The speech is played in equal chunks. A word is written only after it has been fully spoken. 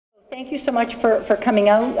Thank you so much for coming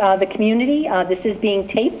out, the community. This is being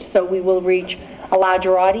taped, so we will reach a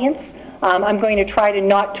larger audience. I'm going to try to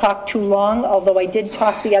not talk too long, although I did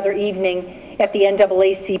talk the other evening at the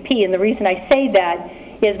NAACP, and the reason I say that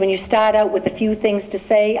is when you start out with a few things to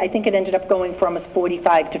say, I think it ended up going for almost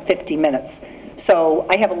 45 to 50 minutes. So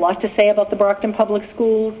I have a lot to say about the Brockton Public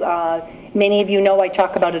Schools. Many of you know I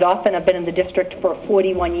talk about it often. I've been in the district for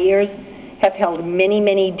 41 years, have held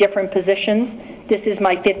many different positions. This is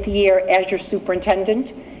my 5th year as your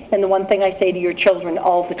superintendent, and the one thing I say to your children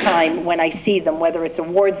all the time when I see them, whether it's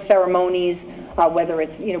award ceremonies, whether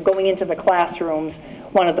it's going into the classrooms,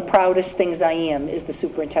 one of the proudest things I am is the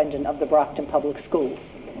superintendent of the Brockton Public Schools,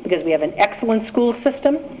 because we have an excellent school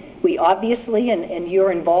system. We obviously, and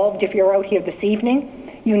you're involved if you're out here this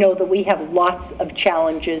evening, you know that we have lots of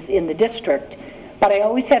challenges in the district, but I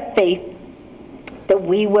always have faith that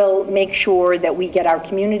we will make sure that we get our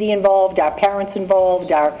community involved, our parents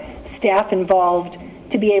involved, our staff involved,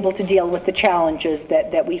 to be able to deal with the challenges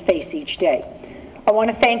that we face each day. I want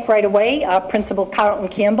to thank right away Principal Carlton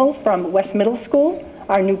Campbell from West Middle School,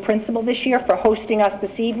 our new principal this year, for hosting us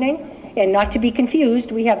this evening. And not to be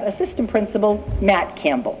confused, we have Assistant Principal Matt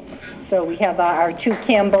Campbell. So we have our 2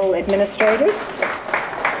 Campbell administrators,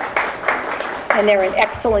 and they're an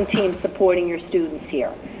excellent team supporting your students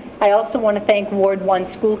here. I also want to thank Ward 1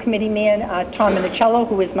 School Committee man, Tom Minicello,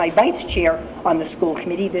 who is my vice chair on the school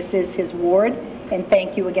committee. This is his ward, and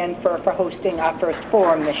thank you again for hosting our first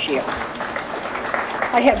forum this year.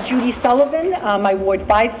 I have Judy Sullivan, my Ward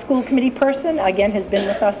 5 school committee person, again has been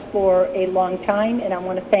with us for a long time, and I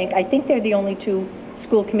want to thank, I think they're the only 2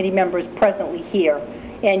 school committee members presently here,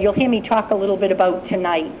 and you'll hear me talk a little bit about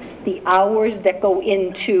tonight the hours that go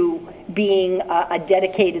into being a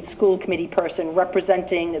dedicated school committee person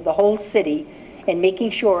representing the whole city and making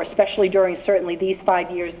sure, especially during certainly these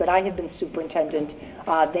 5 years that I have been superintendent,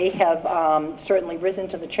 they have certainly risen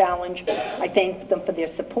to the challenge. I thank them for their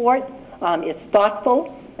support. It's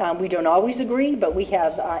thoughtful. We don't always agree, but we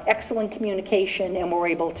have excellent communication and we're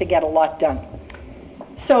able to get a lot done.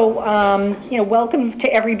 So, welcome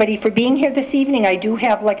to everybody for being here this evening. I do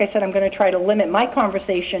have, like I said, I'm going to try to limit my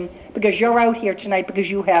conversation because you're out here tonight because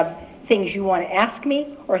you have things you want to ask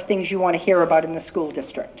me or things you want to hear about in the school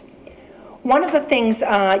district. One of the things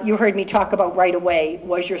you heard me talk about right away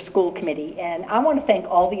was your school committee, and I want to thank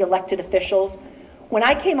all the elected officials. When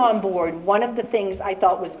I came on board, one of the things I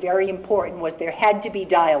thought was very important was there had to be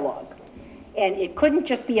dialogue, and it couldn't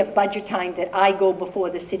just be at budget time that I go before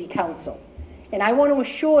the city council. And I want to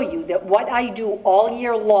assure you that what I do all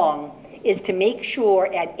year long is to make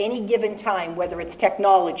sure at any given time, whether it's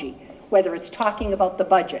technology, whether it's talking about the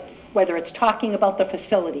budget, whether it's talking about the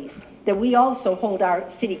facilities, that we also hold our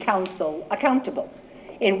city council accountable.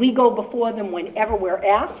 And we go before them whenever we're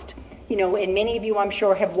asked, and many of you I'm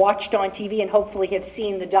sure have watched on TV and hopefully have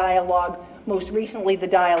seen the dialogue, most recently the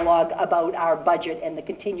dialogue about our budget and the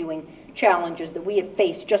continuing challenges that we have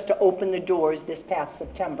faced just to open the doors this past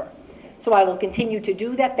September. So I will continue to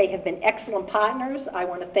do that. They have been excellent partners. I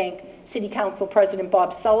want to thank City Council President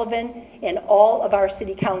Bob Sullivan and all of our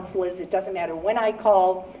city councilors. It doesn't matter when I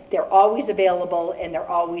call, they're always available and they're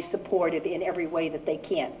always supportive in every way that they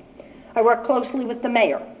can. I work closely with the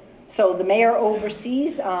mayor. So the mayor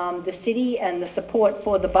oversees the city and the support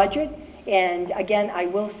for the budget. And again, I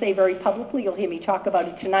will say very publicly, you'll hear me talk about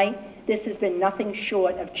it tonight, this has been nothing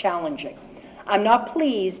short of challenging. I'm not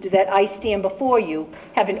pleased that I stand before you,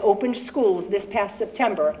 having opened schools this past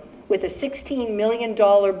September with a $16 million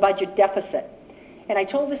budget deficit. And I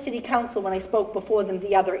told the city council when I spoke before them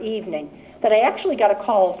the other evening that I actually got a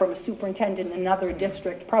call from a superintendent in another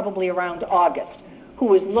district probably around August who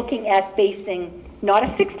was looking at facing not a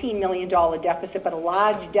 $16 million deficit, but a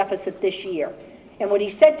large deficit this year. And what he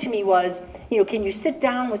said to me was, can you sit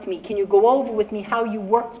down with me? Can you go over with me how you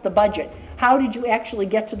worked the budget? How did you actually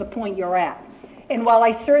get to the point you're at? And while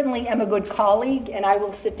I certainly am a good colleague and I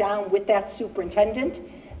will sit down with that superintendent,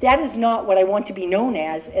 that is not what I want to be known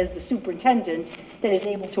as the superintendent that is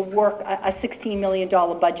able to work a $16 million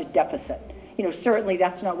budget deficit. Certainly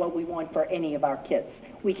that's not what we want for any of our kids.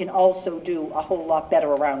 We can also do a whole lot better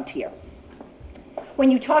around here.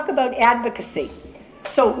 When you talk about advocacy,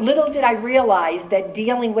 so little did I realize that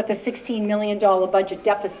dealing with a $16 million budget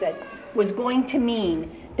deficit was going to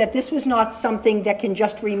mean that this was not something that can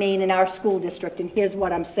just remain in our school district, and here's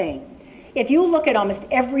what I'm saying. If you look at almost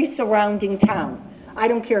every surrounding town, I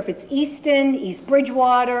don't care if it's Easton, East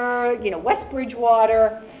Bridgewater, West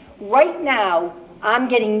Bridgewater, right now I'm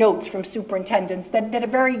getting notes from superintendents that are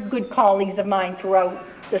very good colleagues of mine throughout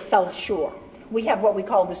the South Shore. We have what we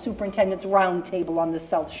call the Superintendent's Roundtable on the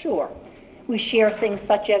South Shore. We share things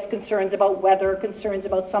such as concerns about weather, concerns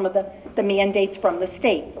about some of the mandates from the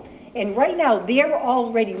state. And right now, they're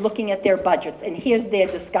already looking at their budgets, and here's their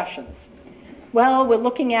discussions. Well, we're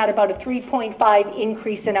looking at about a 3.5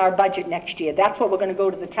 increase in our budget next year. That's what we're going to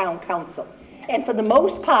go to the town council. And for the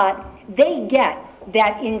most part, they get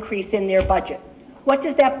that increase in their budget. What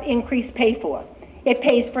does that increase pay for? It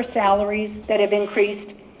pays for salaries that have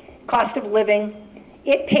increased, cost of living.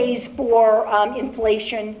 It pays for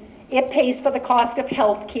inflation. It pays for the cost of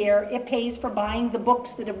health care. It pays for buying the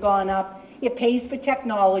books that have gone up. It pays for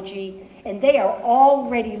technology. And they are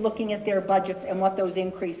already looking at their budgets and what those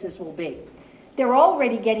increases will be. They're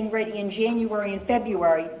already getting ready in January and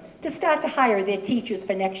February to start to hire their teachers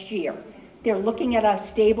for next year. They're looking at a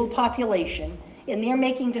stable population, and they're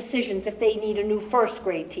making decisions if they need a new first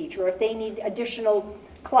grade teacher, if they need additional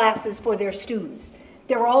classes for their students.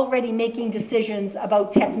 They're already making decisions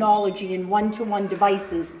about technology and one-to-one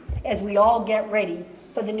devices as we all get ready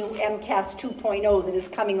for the new MCAS 2.0 that is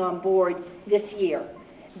coming on board this year.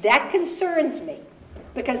 That concerns me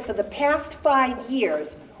because for the past 5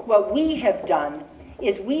 years, what we have done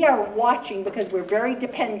is we are watching, because we're very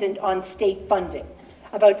dependent on state funding.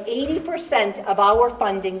 About 80% of our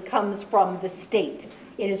funding comes from the state.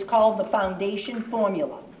 It is called the foundation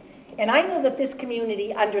formula. And I know that this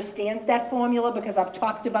community understands that formula because I've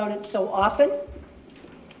talked about it so often.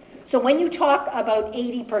 So when you talk about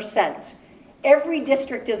 80%, every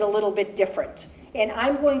district is a little bit different. And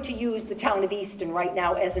I'm going to use the town of Easton right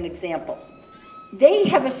now as an example. They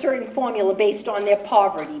have a certain formula based on their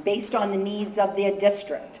poverty, based on the needs of their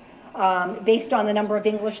district, based on the number of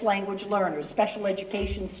English language learners, special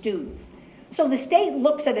education students. So the state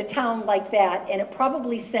looks at a town like that and it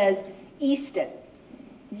probably says, Easton,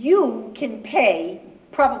 you can pay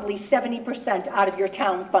probably 70% out of your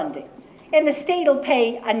town funding. And the state will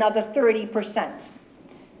pay another 30%.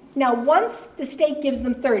 Now, once the state gives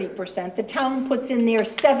them 30%, the town puts in their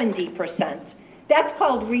 70%. That's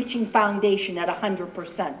called reaching foundation at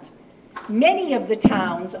 100%. Many of the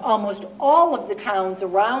towns, almost all of the towns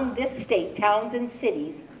around this state, towns and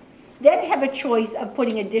cities, then have a choice of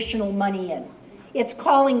putting additional money in. It's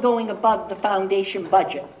calling going above the foundation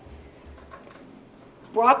budget.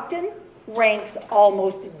 Brockton ranks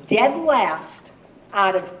almost dead last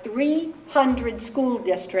out of 300 school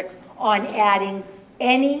districts on adding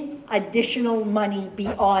any additional money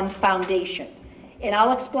beyond foundation. And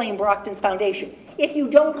I'll explain Brockton's foundation. If you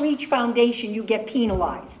don't reach foundation, you get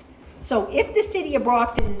penalized. So if the city of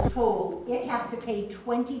Brockton is told it has to pay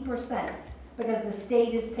 20% because the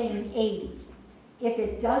state is paying 80%, if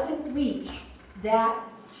it doesn't reach that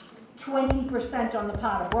 20% on the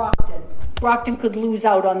part of Brockton, Brockton could lose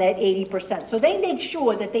out on that 80%. So they make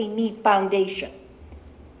sure that they meet foundation,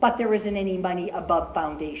 but there isn't any money above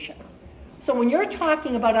foundation. So when you're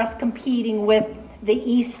talking about us competing with the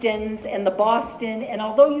Eastons and the Boston, and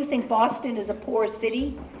although you think Boston is a poor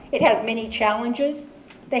city, it has many challenges.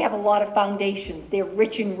 They have a lot of foundations. They're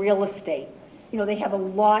rich in real estate. You know, they have a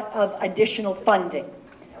lot of additional funding.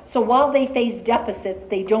 So while they face deficits,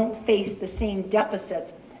 they don't face the same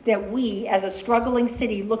deficits that we, as a struggling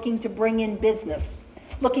city looking to bring in business,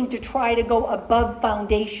 looking to try to go above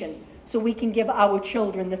foundation so we can give our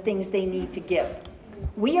children the things they need to give.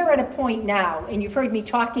 We are at a point now, and you've heard me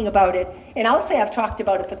talking about it, and I'll say I've talked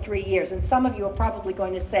about it for 3 years, and some of you are probably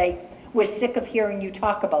going to say, we're sick of hearing you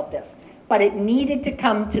talk about this, but it needed to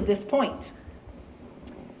come to this point.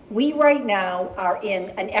 We right now are in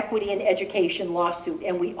an equity in education lawsuit,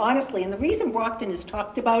 and we honestly, and the reason Brockton has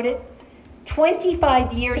talked about it,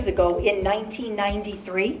 25 years ago in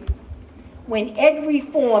 1993, when ed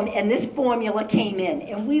reform and this formula came in,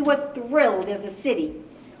 and we were thrilled as a city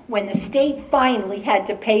when the state finally had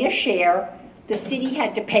to pay a share, the city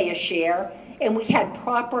had to pay a share, and we had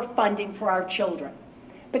proper funding for our children.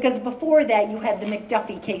 Because before that, you had the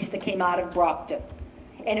McDuffie case that came out of Brockton.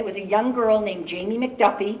 And it was a young girl named Jamie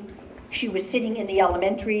McDuffie. She was sitting in the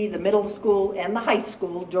elementary, the middle school, and the high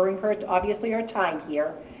school during her, obviously her time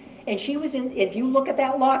here. And she was in, if you look at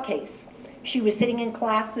that law case, she was sitting in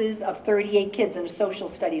classes of 38 kids in a social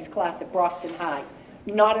studies class at Brockton High.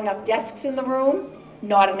 Not enough desks in the room,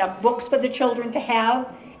 not enough books for the children to have,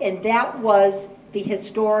 and that was the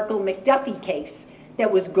historical McDuffie case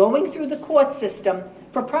that was going through the court system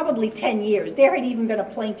for probably 10 years. There had even been a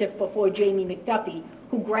plaintiff before Jamie McDuffie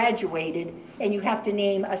who graduated, and you have to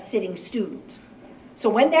name a sitting student. So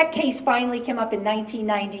when that case finally came up in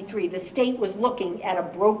 1993, the state was looking at a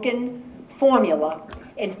broken formula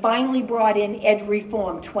and finally brought in ed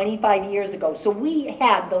reform 25 years ago. So we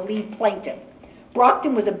had the lead plaintiff.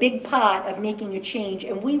 Brockton was a big part of making a change,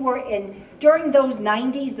 and we were in, during those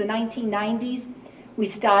 90s, the 1990s, We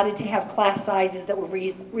started to have class sizes that were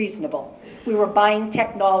reasonable. We were buying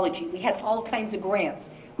technology. We had all kinds of grants.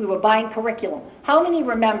 We were buying curriculum. How many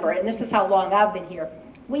remember, and this is how long I've been here,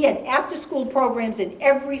 we had after-school programs in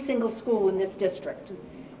every single school in this district.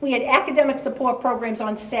 We had academic support programs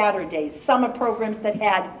on Saturdays, summer programs that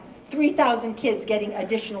had 3,000 kids getting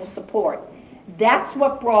additional support. That's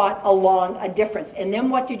what brought along a difference. And then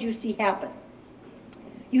what did you see happen?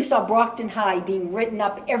 You saw Brockton High being written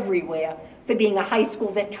up everywhere for being a high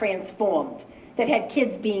school that transformed, that had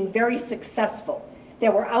kids being very successful,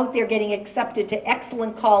 that were out there getting accepted to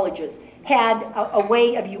excellent colleges, had a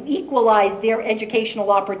way of you equalize their educational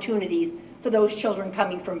opportunities for those children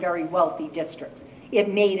coming from very wealthy districts. It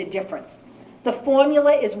made a difference. The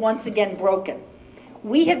formula is once again broken.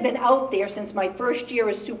 We have been out there since my first year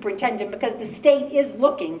as superintendent because the state is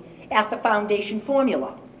looking at the foundation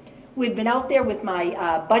formula. We've been out there with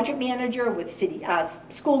my budget manager, with city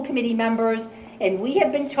school committee members, and we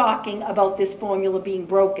have been talking about this formula being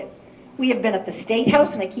broken. We have been at the State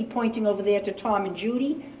House, and I keep pointing over there to Tom and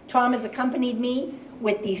Judy. Tom has accompanied me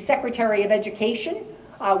with the Secretary of Education.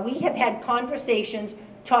 We have had conversations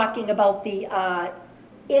talking about the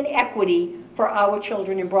inequity for our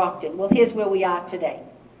children in Brockton. Well, here's where we are today.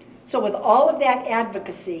 So with all of that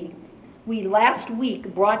advocacy, we last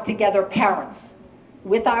week brought together parents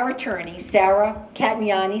with our attorney, Sarah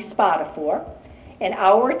Cataniani Spadafor, and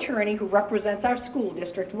our attorney who represents our school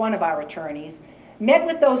district, one of our attorneys, met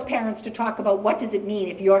with those parents to talk about what does it mean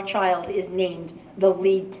if your child is named the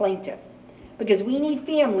lead plaintiff. Because we need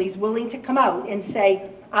families willing to come out and say,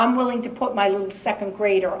 I'm willing to put my little second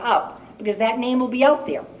grader up, because that name will be out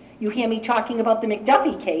there. You hear me talking about the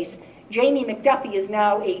McDuffie case. Jamie McDuffie is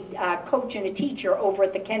now a coach and a teacher over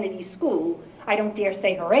at the Kennedy School. I don't dare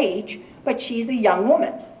say her age, but she's a young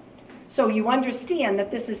woman. So you understand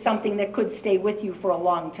that this is something that could stay with you for a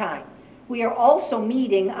long time. We are also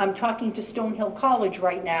meeting, I'm talking to Stonehill College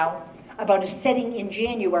right now, about a setting in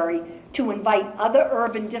January to invite other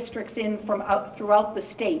urban districts in from throughout the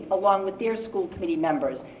state, along with their school committee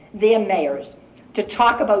members, their mayors, to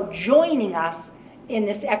talk about joining us in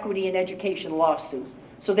this equity in education lawsuit.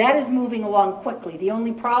 So that is moving along quickly. The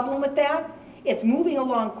only problem with that, it's moving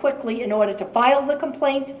along quickly. In order to file the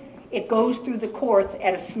complaint, it goes through the courts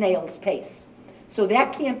at a snail's pace. So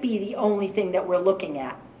that can't be the only thing that we're looking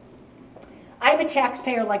at. I'm a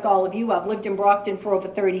taxpayer like all of you. I've lived in Brockton for over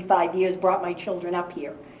 35 years, brought my children up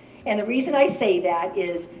here. And the reason I say that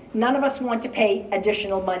is none of us want to pay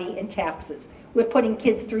additional money in taxes. We're putting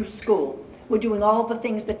kids through school. We're doing all the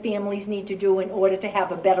things that families need to do in order to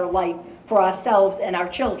have a better life for ourselves and our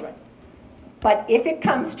children. But if it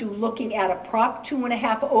comes to looking at a Prop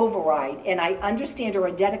 2.5 override, and I understand, or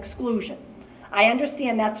a debt exclusion, I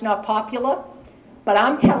understand that's not popular, but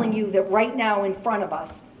I'm telling you that right now in front of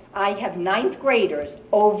us, I have 9th graders,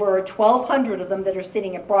 over 1,200 of them that are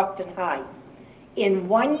sitting at Brockton High. In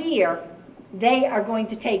 1 year, they are going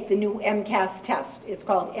to take the new MCAS test. It's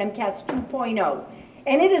called MCAS 2.0,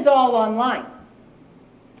 and it is all online.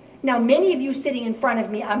 Now, many of you sitting in front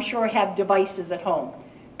of me, I'm sure, have devices at home.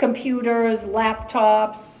 Computers,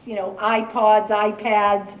 laptops, iPods,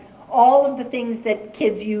 iPads, all of the things that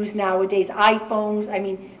kids use nowadays, iPhones. I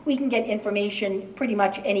mean, we can get information pretty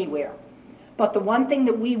much anywhere. But the one thing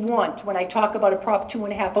that we want when I talk about a Prop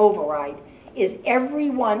 2.5 override is every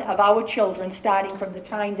one of our children, starting from the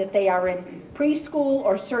time that they are in preschool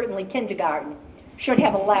or certainly kindergarten, should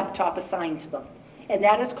have a laptop assigned to them. And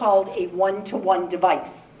that is called a one-to-one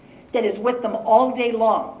device that is with them all day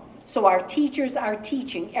long. So our teachers are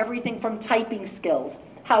teaching everything from typing skills,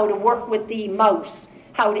 how to work with the mouse,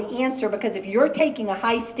 how to answer, because if you're taking a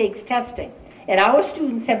high-stakes testing, and our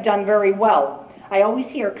students have done very well, I always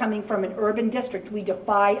hear, coming from an urban district, we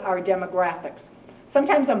defy our demographics.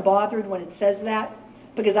 Sometimes I'm bothered when it says that,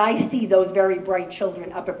 because I see those very bright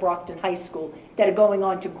children up at Brockton High School that are going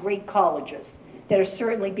on to great colleges, that are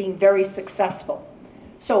certainly being very successful.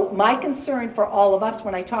 So my concern for all of us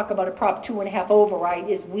when I talk about a Prop 2.5 override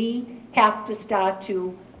is we have to start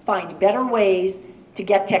to find better ways to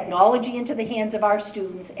get technology into the hands of our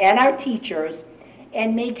students and our teachers,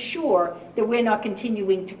 and make sure that we're not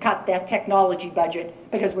continuing to cut that technology budget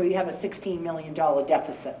because we have a $16 million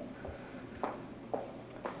deficit.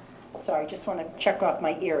 Sorry, just want to check off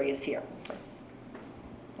my areas here.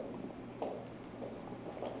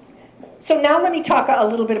 So now let me talk a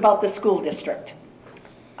little bit about the school district.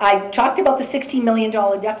 I talked about the $16 million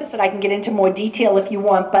deficit. I can get into more detail if you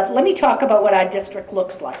want, but let me talk about what our district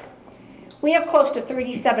looks like. We have close to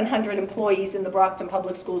 3,700 employees in the Brockton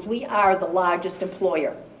Public Schools. We are the largest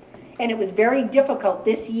employer. And it was very difficult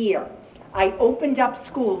this year. I opened up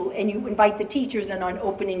school, and you invite the teachers in on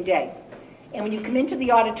opening day. And when you come into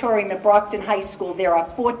the auditorium at Brockton High School, there are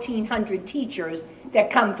 1,400 teachers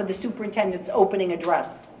that come for the superintendent's opening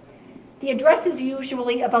address. The address is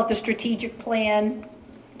usually about the strategic plan,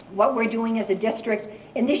 what we're doing as a district,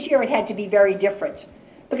 and this year it had to be very different.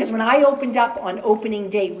 Because when I opened up on opening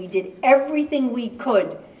day, we did everything we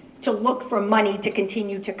could to look for money to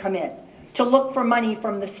continue to come in, to look for money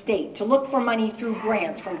from the state, to look for money through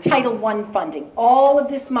grants, from Title I funding, all of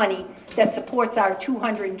this money that supports our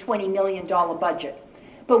 $220 million budget.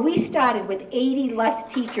 But we started with 80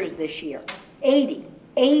 less teachers this year,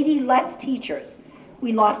 80 less teachers.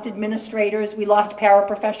 We lost administrators, we lost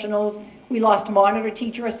paraprofessionals, we lost monitor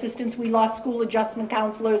teacher assistants, we lost school adjustment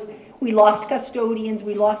counselors, we lost custodians,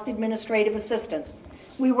 we lost administrative assistants.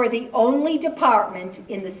 We were the only department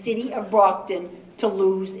in the city of Brockton to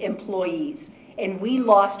lose employees. And we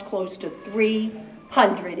lost close to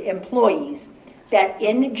 300 employees that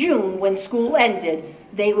in June, when school ended,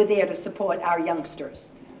 they were there to support our youngsters.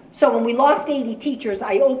 So when we lost 80 teachers,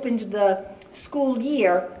 I opened the school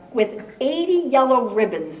year with 80 yellow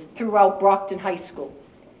ribbons throughout Brockton High School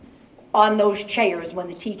on those chairs when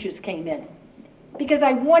the teachers came in. Because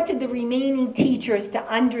I wanted the remaining teachers to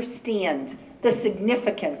understand the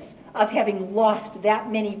significance of having lost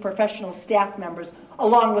that many professional staff members,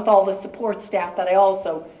 along with all the support staff that I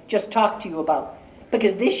also just talked to you about.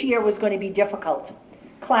 Because this year was going to be difficult.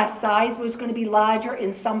 Class size was going to be larger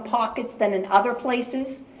in some pockets than in other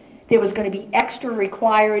places. There was going to be extra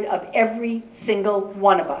required of every single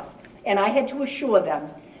one of us. And I had to assure them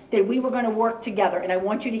that we were going to work together. And I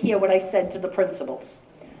want you to hear what I said to the principals.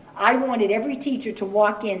 I wanted every teacher to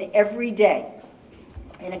walk in every day,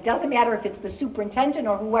 and it doesn't matter if it's the superintendent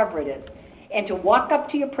or whoever it is, and to walk up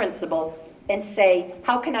to your principal and say,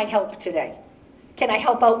 how can I help today? Can I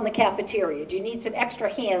help out in the cafeteria? Do you need some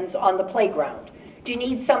extra hands on the playground? Do you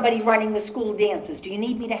need somebody running the school dances? Do you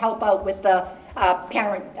need me to help out with the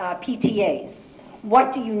parent PTAs?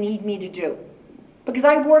 What do you need me to do? Because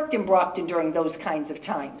I worked in Brockton during those kinds of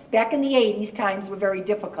times. Back in the 80s, times were very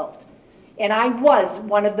difficult. And I was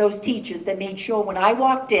one of those teachers that made sure when I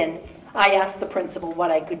walked in, I asked the principal what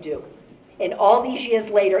I could do. And all these years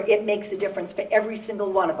later, it makes a difference for every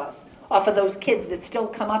single one of us, or for those kids that still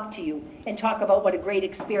come up to you and talk about what a great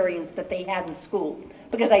experience that they had in school.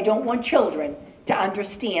 Because I don't want children to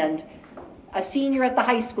understand a senior at the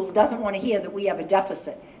high school doesn't want to hear that we have a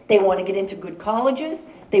deficit. They want to get into good colleges,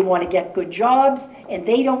 they want to get good jobs, and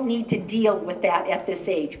they don't need to deal with that at this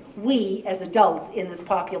age. We, as adults in this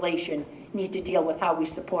population, need to deal with how we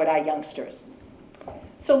support our youngsters.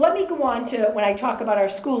 So let me go on to, when I talk about our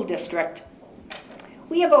school district,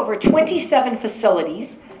 we have over 27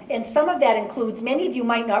 facilities, and some of that includes, many of you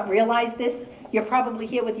might not realize this, you're probably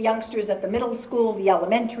here with youngsters at the middle school, the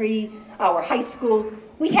elementary, our high school.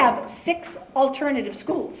 We have 6 alternative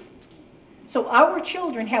schools. So our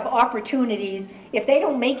children have opportunities, if they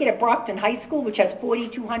don't make it at Brockton High School, which has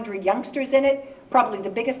 4,200 youngsters in it, probably the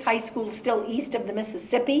biggest high school still east of the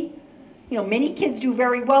Mississippi. You know, many kids do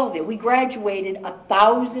very well there. We graduated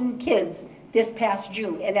 1,000 kids this past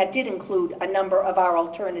June, and that did include a number of our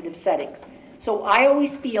alternative settings. So I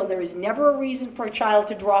always feel there is never a reason for a child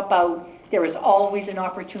to drop out. There is always an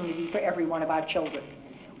opportunity for every one of our children.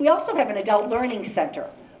 We also have an adult learning center.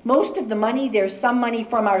 Most of the money, there's some money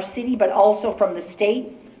from our city, but also from the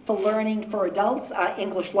state for learning for adults,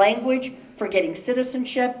 English language, for getting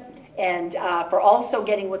citizenship, and for also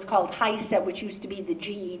getting what's called HiSET, which used to be the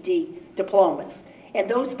GED diplomas. And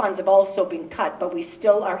those funds have also been cut, but we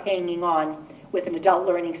still are hanging on with an adult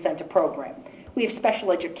learning center program. We have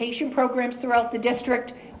special education programs throughout the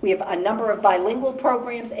district. We have a number of bilingual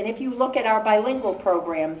programs, and if you look at our bilingual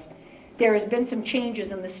programs, there has been some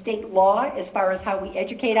changes in the state law as far as how we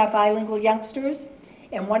educate our bilingual youngsters.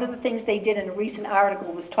 And one of the things they did in a recent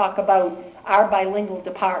article was talk about our bilingual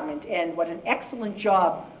department and what an excellent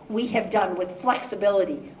job we have done with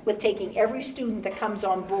flexibility, with taking every student that comes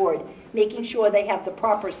on board, making sure they have the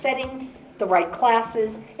proper setting, the right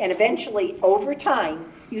classes, and eventually, over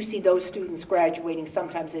time, you see those students graduating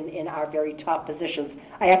sometimes in our very top positions.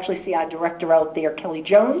 I actually see our director out there, Kelly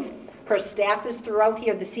Jones. Her staff is throughout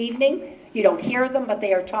here this evening. You don't hear them, but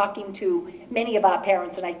they are talking to many of our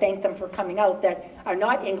parents, and I thank them for coming out, that are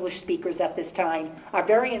not English speakers at this time, are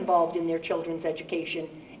very involved in their children's education,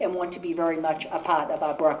 and want to be very much a part of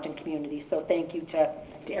our Brockton community. So thank you to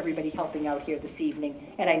everybody helping out here this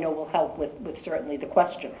evening, and I know will help with certainly the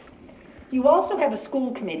questions. You also have a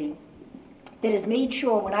school committee that has made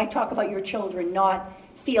sure, when I talk about your children not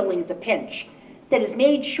feeling the pinch, that has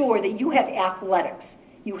made sure that you have athletics.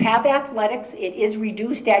 You have athletics. It is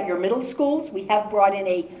reduced at your middle schools. We have brought in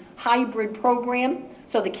a hybrid program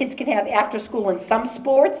so the kids can have after school in some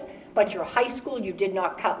sports, But your high school, you did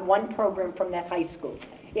not cut one program from that high school.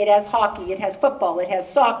 It has hockey, it has football, it has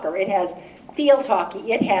soccer, it has field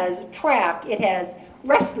hockey, it has track, it has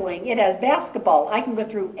wrestling, it has basketball. I can go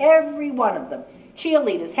through every one of them.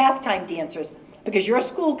 Cheerleaders, halftime dancers, because your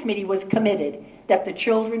school committee was committed that the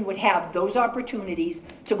children would have those opportunities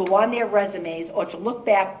to go on their resumes or to look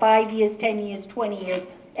back 5 years, 10 years, 20 years,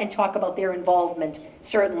 and talk about their involvement,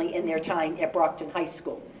 certainly in their time at Brockton High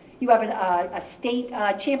School. You have a state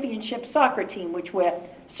championship soccer team, which we're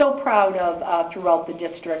so proud of throughout the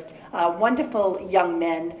district. Wonderful young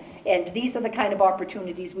men, and these are the kind of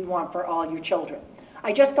opportunities we want for all your children.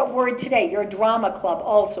 I just got word today, your drama club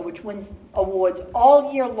also, which wins awards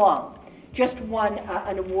all year long, just won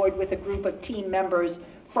an award with a group of team members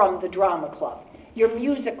from the drama club. Your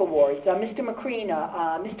music awards, Mr. Macrina,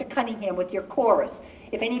 Mr. Cunningham with your chorus.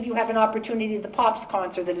 If any of you have an opportunity at the Pops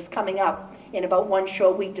concert that is coming up in about one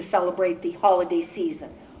short week to celebrate the holiday season.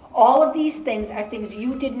 All of these things are things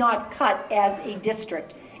you did not cut as a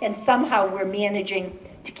district, and somehow we're managing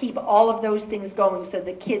to keep all of those things going so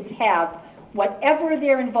that kids have whatever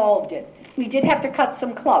they're involved in. We did have to cut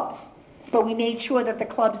some clubs, but we made sure that the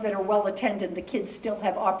clubs that are well attended, the kids still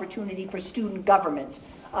have opportunity for student government,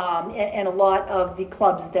 and a lot of the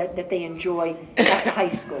clubs that they enjoy at the high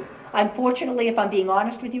school. Unfortunately, if I'm being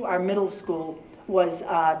honest with you, our middle school was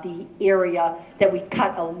the area that we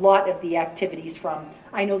cut a lot of the activities from.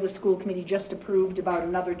 I know the school committee just approved about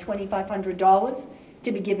another $2,500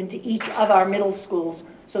 to be given to each of our middle schools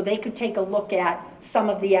so they could take a look at some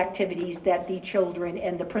of the activities that the children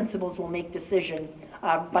and the principals will make decision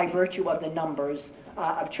by virtue of the numbers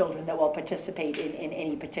of children that will participate in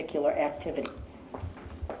any particular activity.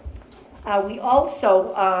 We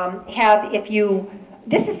also have,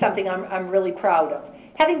 this is something I'm really proud of.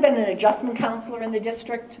 Having been an adjustment counselor in the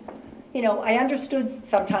district, you know, I understood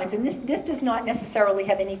sometimes, and this does not necessarily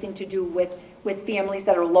have anything to do with families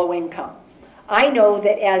that are low income. I know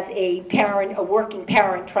that as a parent, a working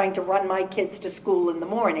parent trying to run my kids to school in the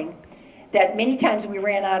morning, that many times we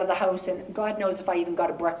ran out of the house and God knows if I even got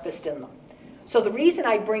a breakfast in them. So the reason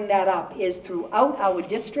I bring that up is throughout our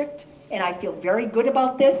district, and I feel very good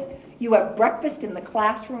about this, you have breakfast in the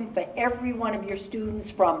classroom for every one of your students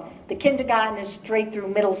from the kindergarten straight through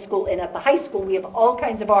middle school, and at the high school we have all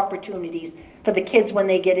kinds of opportunities for the kids when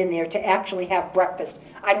they get in there to actually have breakfast.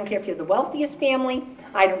 I don't care if you're the wealthiest family,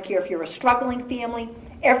 I don't care if you're a struggling family,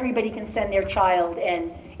 everybody can send their child,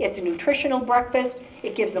 and it's a nutritional breakfast.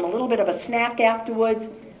 It gives them a little bit of a snack afterwards.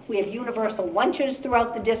 We have universal lunches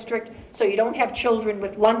throughout the district, so you don't have children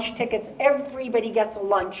with lunch tickets. Everybody gets a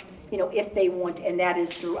lunch, you know, if they want, and that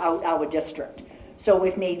is throughout our district. So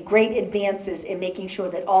we've made great advances in making sure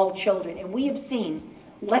that all children, and we have seen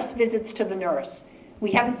less visits to the nurse.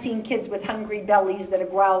 We haven't seen kids with hungry bellies that are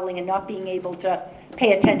growling and not being able to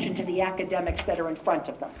pay attention to the academics that are in front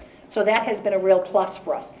of them. So that has been a real plus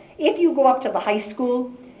for us. If you go up to the high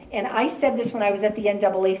school, and I said this when I was at the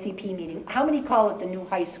NAACP meeting, how many call it the new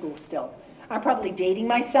high school still? I'm probably dating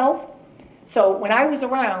myself. So when I was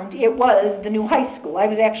around, it was the new high school. I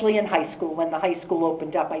was actually in high school when the high school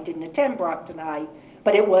opened up. I didn't attend Brockton High,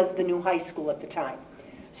 but it was the new high school at the time.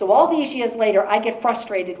 So all these years later, I get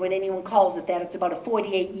frustrated when anyone calls it that. It's about a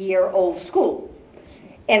 48-year-old school.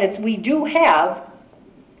 And we do have,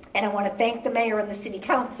 and I want to thank the mayor and the city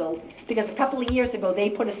council, because a couple of years ago, they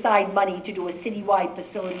put aside money to do a citywide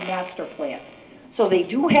facility master plan. So they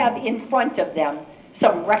do have in front of them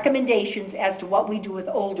some recommendations as to what we do with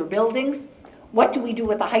older buildings, what do we do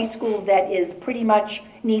with the high school that is pretty much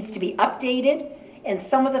needs to be updated, and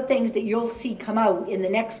some of the things that you'll see come out in the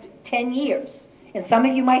next 10 years. And some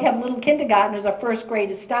of you might have little kindergartners or first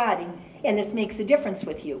graders starting, and this makes a difference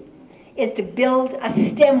with you, is to build a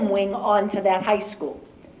STEM wing onto that high school.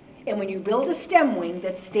 And when you build a STEM wing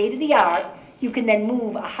that's state-of-the-art, you can then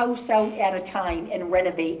move a house out at a time and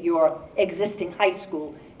renovate your existing high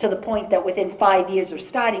school to the point that within 5 years of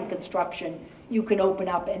starting construction, you can open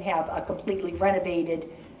up and have a completely renovated,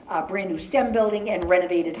 brand new STEM building and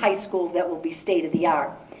renovated high school that will be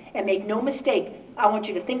state-of-the-art. And make no mistake, I want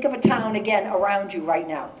you to think of a town again around you right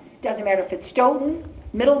now. Doesn't matter if it's Stoughton,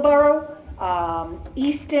 Middleborough,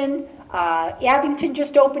 Easton, Abington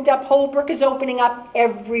just opened up, Holbrook is opening up,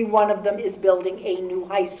 every one of them is building a new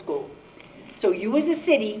high school. So you as a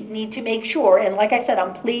city need to make sure, and like I said,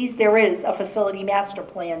 I'm pleased there is a facility master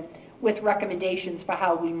plan with recommendations for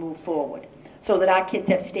how we move forward so that our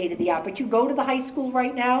kids have state-of-the-art. But you go to the high school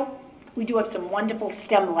right now, we do have some wonderful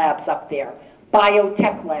STEM labs up there,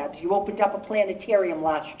 biotech labs. You opened up a planetarium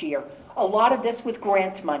last year. A lot of this with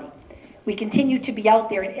grant money. We continue to be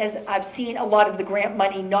out there, and as I've seen a lot of the grant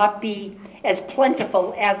money not be as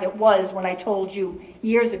plentiful as it was when I told you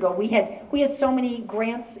years ago. We had so many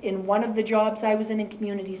grants in one of the jobs I was in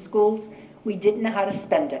community schools, we didn't know how to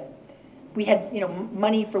spend it. We had,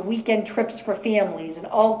 money for weekend trips for families and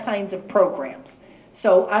all kinds of programs.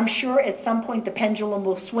 So I'm sure at some point the pendulum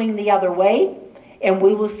will swing the other way and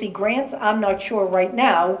we will see grants. I'm not sure right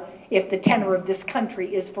now if the tenor of this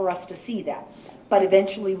country is for us to see that. But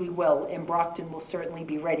eventually we will, and Brockton will certainly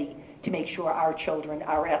be ready to make sure our children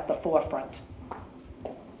are at the forefront.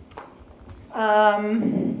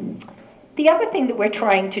 The other thing that we're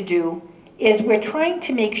trying to do is we're trying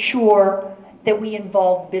to make sure that we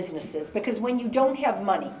involve businesses, because when you don't have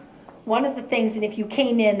money, one of the things, and if you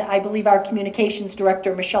came in, I believe our communications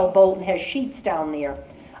director, Michelle Bolton, has sheets down there.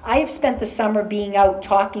 I have spent the summer being out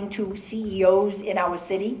talking to CEOs in our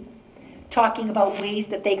city, talking about ways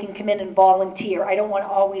that they can come in and volunteer. I don't want to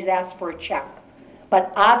always ask for a check,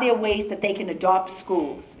 but are there ways that they can adopt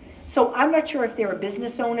schools? So I'm not sure if there are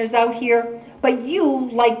business owners out here, but you,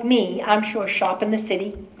 like me, I'm sure shop in the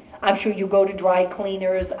city. I'm sure you go to dry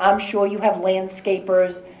cleaners. I'm sure you have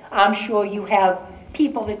landscapers. I'm sure you have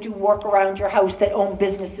people that do work around your house that own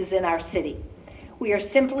businesses in our city. We are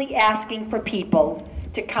simply asking for people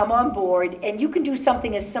to come on board, and you can do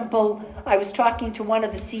something as simple. I was talking to one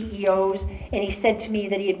of the CEOs, and he said to me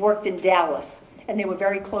that he had worked in Dallas, and they were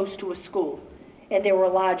very close to a school, and they were a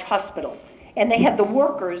large hospital. And they had the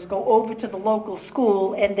workers go over to the local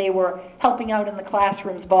school, and they were helping out in the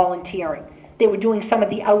classrooms, volunteering. They were doing some of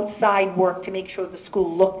the outside work to make sure the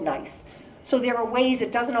school looked nice. So there are ways,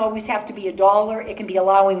 it doesn't always have to be $1. It can be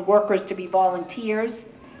allowing workers to be volunteers,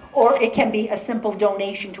 or it can be a simple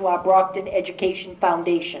donation to our Brockton Education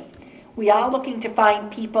Foundation. We are looking to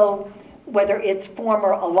find people, whether it's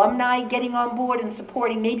former alumni getting on board and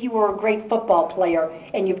supporting. Maybe you were a great football player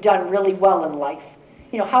and you've done really well in life.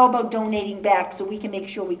 How about donating back so we can make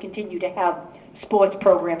sure we continue to have sports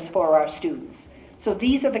programs for our students? So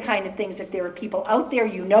these are the kind of things, if there are people out there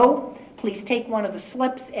please take one of the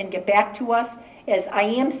slips and get back to us, as I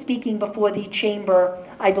am speaking before the chamber,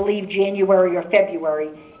 I believe January or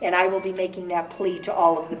February, and I will be making that plea to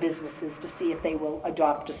all of the businesses to see if they will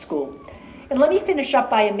adopt a school. And let me finish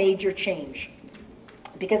up by a major change,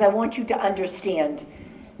 because I want you to understand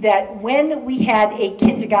that when we had a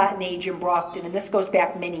kindergarten age in Brockton, and this goes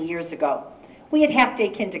back many years ago, we had half-day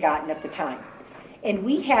kindergarten at the time. And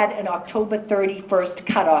we had an October 31st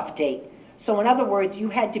cutoff date. So in other words, you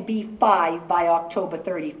had to be 5 by October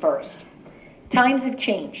 31st. Times have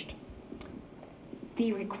changed.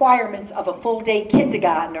 The requirements of a full-day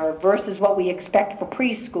kindergartner versus what we expect for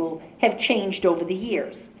preschool have changed over the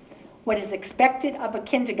years. What is expected of a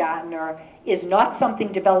kindergartner is not something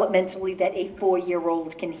developmentally that a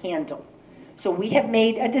 4-year-old can handle. So we have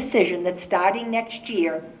made a decision that starting next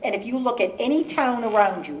year, and if you look at any town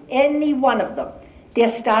around you, any one of them, their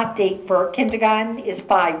start date for kindergarten is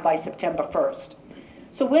 5 by September 1st.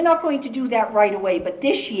 So we're not going to do that right away, but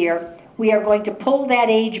this year we are going to pull that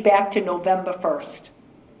age back to November 1st.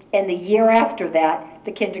 And the year after that,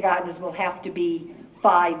 the kindergartners will have to be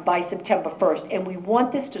 5 by September 1st. And we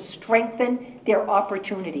want this to strengthen their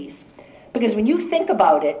opportunities. Because when you think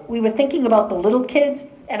about it, we were thinking about the little kids,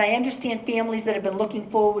 and I understand families that have been looking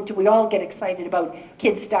forward to, we all get excited about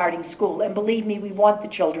kids starting school. And believe me, we want the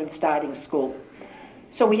children starting school.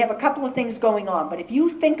 So we have a couple of things going on. But if you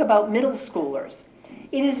think about middle schoolers,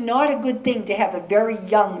 it is not a good thing to have a very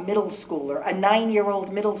young middle schooler, a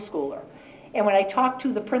 9-year-old middle schooler. And when I talked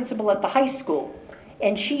to the principal at the high school,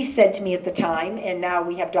 and she said to me at the time, and now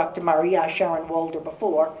we have Dr. Murray, Sharon Walder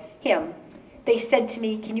before him, they said to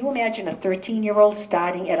me, can you imagine a 13-year-old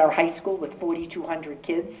starting at our high school with 4,200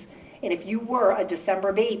 kids? And if you were a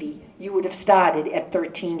December baby, you would have started at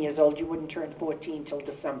 13 years old. You wouldn't turn 14 till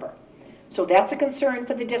December. So that's a concern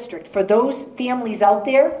for the district. For those families out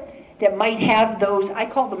there that might have those, I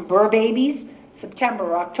call them burr babies,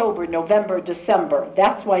 September, October, November, December.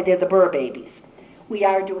 That's why they're the burr babies. We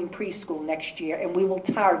are doing preschool next year, and we will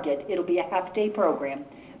target, it'll be a half-day program,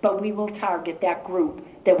 but we will target that group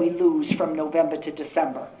that we lose from November to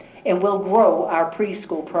December. And we'll grow our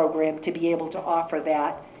preschool program to be able to offer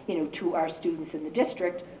that, to our students in the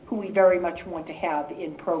district, who we very much want to have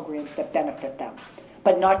in programs that benefit them,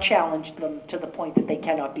 but not challenge them to the point that they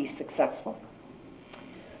cannot be successful.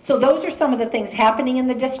 So those are some of the things happening in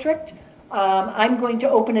the district. I'm going to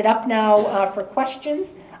open it up now for questions.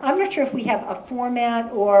 I'm not sure if we have a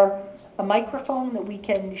format or a microphone that we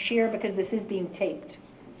can share, because this is being taped.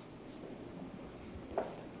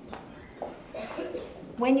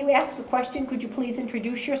 When you ask a question, could you please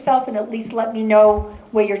introduce yourself and at least let me know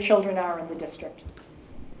where your children are in the district?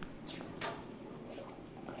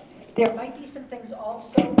 There might be some things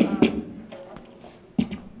also,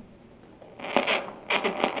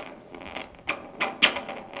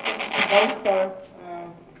 Both or?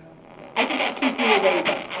 I think I'll keep you away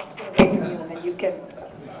then. I'll stay away from you and then you can,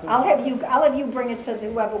 I'll have you bring it to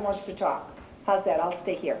whoever wants to talk. How's that? I'll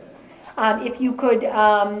stay here. If you could,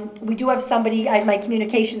 we do have somebody, my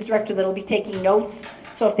communications director, that'll be taking notes.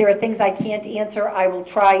 So if there are things I can't answer, I will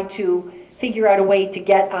try to figure out a way to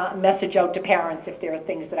get a message out to parents if there are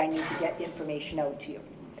things that I need to get information out to you.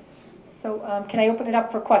 So can I open it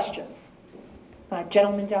up for questions?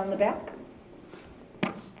 Gentleman down the back.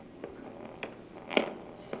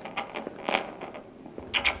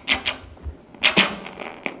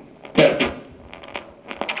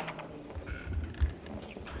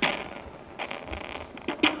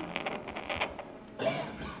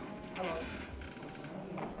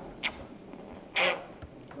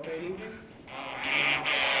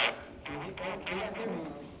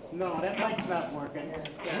 No, that mic's not working.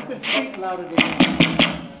 You could speak louder than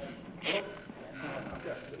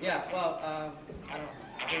Yeah, well, I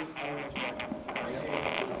don't know.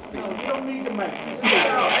 No, you don't need the mic.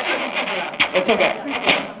 It's okay.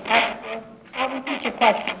 I'll repeat your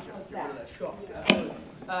question. Sure.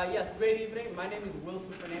 Yes, great evening. My name is Will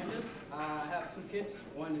Superintendent. I have two kids.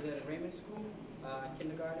 One is at Raymond School,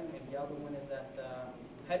 kindergarten, and the other one is at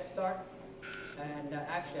Head Start. And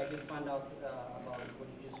actually, I just found out about what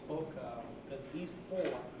you just spoke, because he's 4.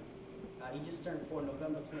 He just turned 4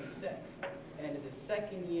 November 26th, and it's his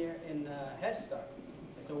second year in Head Start.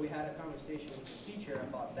 And so we had a conversation with the teacher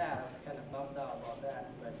about that. I was kind of bummed out about that.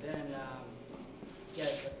 But then, yeah, I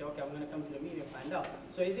said, okay, I'm going to come to the meeting and find out.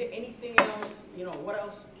 So is there anything else, you know, what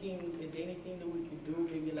else is there anything that we could do?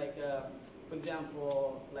 Maybe like, for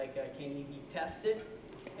example, like, can he be tested?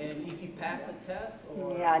 And if he passed the test?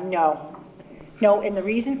 Or, Yeah, no. No, and the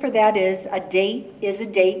reason for that is a date is a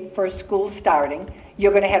date for school starting.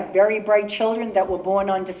 You're going to have very bright children that were born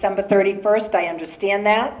on December 31st. I understand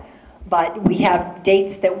that. But we have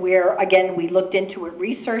dates that again, we looked into it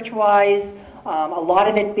research-wise. A lot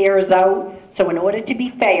of it bears out. So in order to be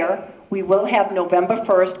fair, we will have November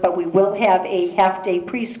 1st, but we will have a half-day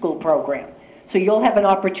preschool program. So you'll have an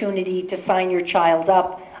opportunity to sign your child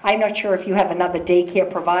up. I'm not sure if you have another daycare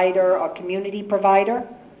provider or community provider.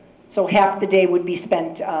 So half the day would be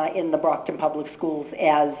spent in the Brockton Public Schools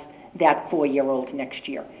as that 4-year-old next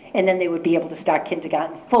year. And then they would be able to start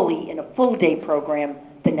kindergarten fully in a full-day program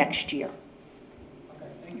the next year. Okay,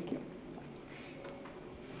 thank you.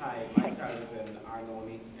 Hi, my child is in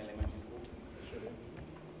Arnoli Elementary School.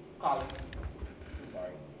 College. I'm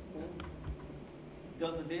sorry.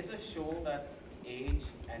 Does the data show that age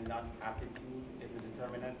and not aptitude is the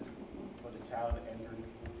determinant for the child entering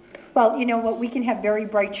school? Well, you know what, we can have very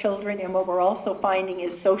bright children, and what we're also finding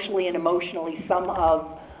is socially and emotionally some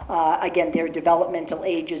of, again, their developmental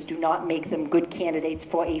ages do not make them good candidates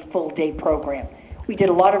for a full-day program. We did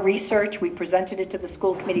a lot of research. We presented it to the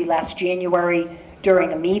school committee last January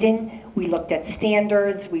during a meeting. We looked at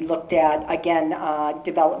standards. We looked at, again,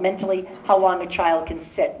 developmentally, how long a child can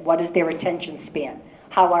sit. What is their attention span?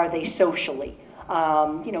 How are they socially?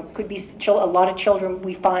 You know, could be a lot of children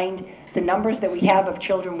we find. The numbers that we have of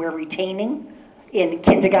children we're retaining in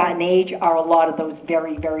kindergarten age are a lot of those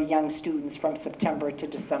very, very young students from September to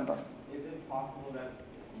December. Is it possible that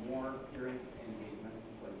more parent engagement,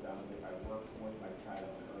 for example, if I work with my child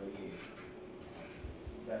at an early age,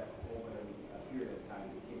 that over a period of time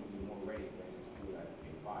the kid will be more ready for school at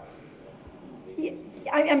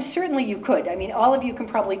 5? I'm certainly you could. I mean, all of you can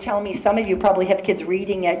probably tell me, some of you probably have kids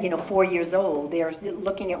reading at, 4 years old. They're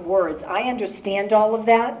looking at words. I understand all of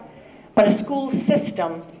that. But a school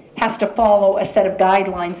system has to follow a set of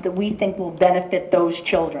guidelines that we think will benefit those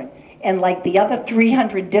children. And like the other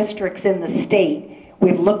 300 districts in the state,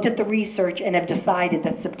 we've looked at the research and have decided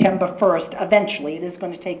that September 1st, eventually, it is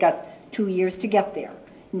going to take us 2 years to get there.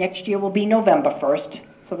 Next year will be November 1st,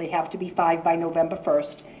 so they have to be 5 by November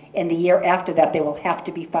 1st. And the year after that, they will have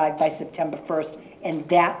to be 5 by September 1st, and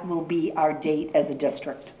that will be our date as a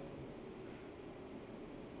district.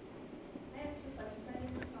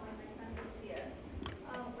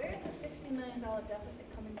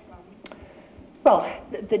 Well,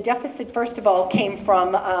 the deficit, first of all, came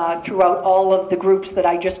from throughout all of the groups that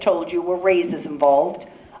I just told you were raises involved.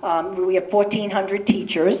 We have 1,400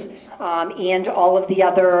 teachers and all of the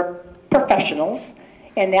other professionals,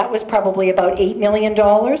 and that was probably about $8 million.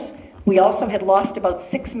 We also had lost about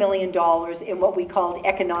 $6 million in what we called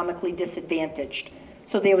economically disadvantaged.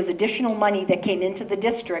 So there was additional money that came into the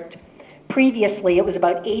district. Previously, it was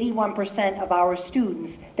about 81% of our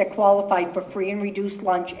students that qualified for free and reduced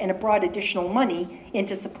lunch, and it brought additional money in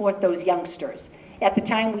to support those youngsters. At the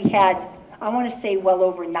time, we had, I want to say, well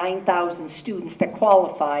over 9,000 students that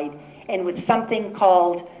qualified, and with something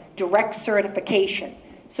called direct certification.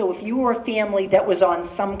 So if you were a family that was on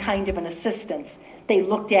some kind of an assistance, they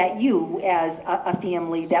looked at you as a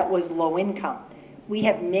family that was low income. We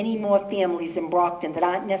have many more families in Brockton that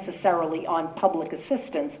aren't necessarily on public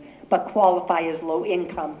assistance, but qualify as low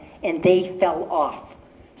income, and they fell off.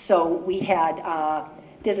 So we had,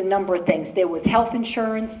 there's a number of things. There was health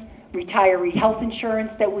insurance, retiree health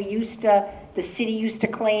insurance that the city used to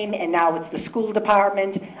claim, and now it's the school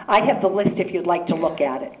department. I have the list if you'd like to look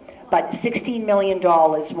at it. But $16 million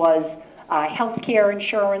was health care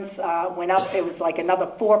insurance, went up. It was like another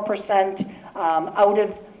 4% out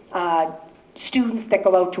of students that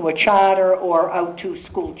go out to a charter or out to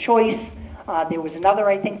school choice. There was another,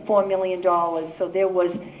 I think, $4 million. So there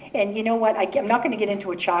was, and you know what, I'm not going to get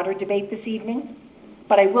into a charter debate this evening,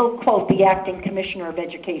 but I will quote the acting commissioner of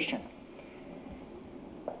education.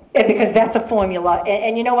 And because that's a formula,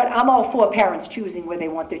 and you know what, I'm all for parents choosing where they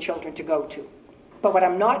want their children to go to. But what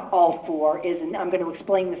I'm not all for is, and I'm going to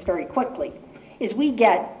explain this very quickly, is we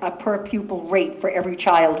get a per pupil rate for every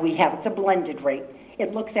child we have. It's a blended rate.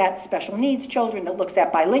 It looks at special needs children, it looks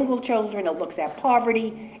at bilingual children, it looks at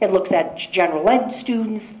poverty, it looks at general ed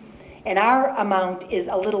students, and our amount is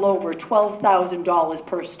a little over $12,000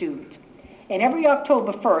 per student. And every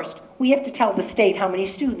October 1st, we have to tell the state how many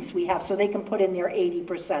students we have so they can put in their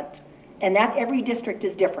 80%. And that every district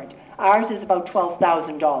is different. Ours is about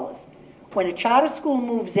 $12,000. When a charter school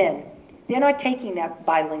moves in, they're not taking that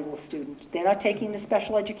bilingual student. They're not taking the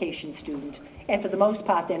special education student. And for the most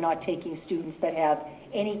part, they're not taking students that have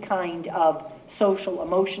any kind of social,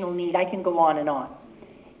 emotional need. I can go on and on.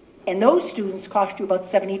 And those students cost you about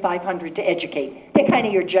 $7,500 to educate. They're kind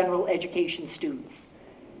of your general education students.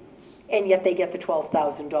 And yet they get the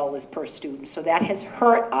 $12,000 per student. So that has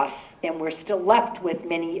hurt us, and we're still left with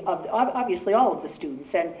many of, obviously all of the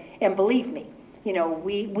students. And believe me, you know,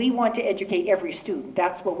 we want to educate every student.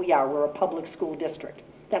 That's what we are. We're a public school district.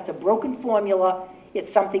 That's a broken formula.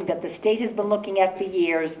 It's something that the state has been looking at for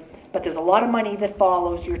years, but there's a lot of money that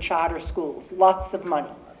follows your charter schools. Lots of money.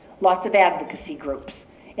 Lots of advocacy groups.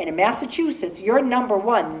 And in Massachusetts, you're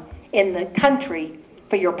 #1 in the country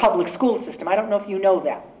for your public school system. I don't know if you know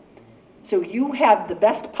that. So you have the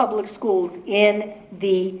best public schools in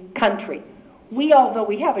the country. Although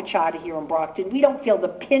we have a charter here in Brockton, we don't feel the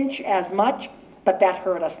pinch as much, but that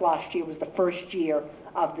hurt us last year. It was the first year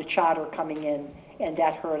of the charter coming in, and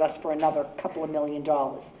that hurt us for another couple of $1 million.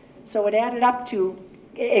 So it added up to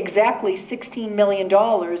exactly $16 million.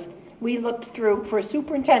 We looked through, for a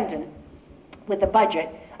superintendent with a budget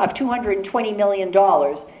of $220 million,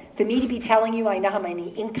 for me to be telling you I know how many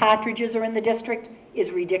ink cartridges are in the district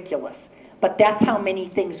is ridiculous. But that's how many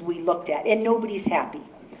things we looked at, and nobody's happy.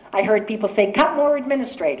 I heard people say, cut more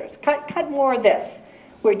administrators, cut more of this.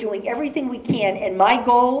 We're doing everything we can, and my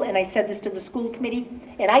goal, and I said this to the school committee,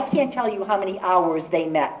 and I can't tell you how many hours they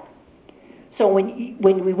met. So when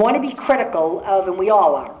we want to be critical of, and we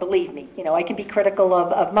all are, believe me, you know, I can be critical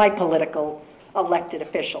of my political elected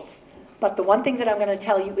officials. But the one thing that I'm going to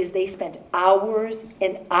tell you is they spent hours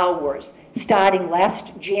and hours, starting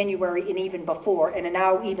last January and even before, and are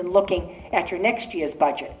now even looking at your next year's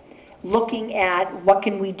budget, looking at what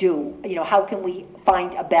can we do, you know, how can we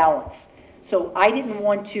find a balance. So I didn't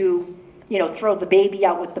want to, you know, throw the baby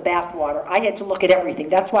out with the bathwater. I had to look at everything.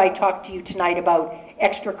 That's why I talked to you tonight about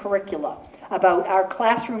extracurricular, about our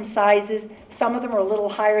classroom sizes. Some of them are a little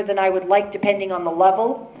higher than I would like depending on the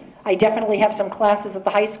level. I definitely have some classes at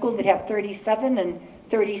the high school that have 37 and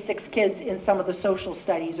 36 kids in some of the social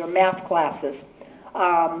studies or math classes.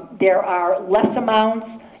 There are less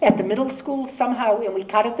amounts at the middle school somehow, and we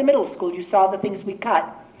cut at the middle school. You saw the things we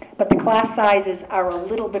cut. But the class sizes are a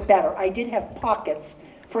little bit better. I did have pockets.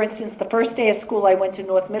 For instance, the first day of school, I went to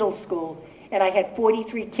North Middle School, and I had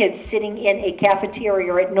 43 kids sitting in a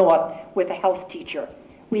cafeteria at North with a health teacher.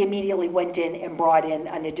 We immediately went in and brought in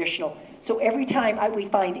an additional. So every time we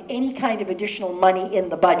find any kind of additional money in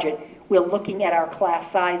the budget, we're looking at our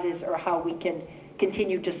class sizes or how we can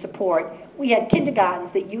continue to support. We had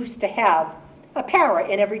kindergartens that used to have a para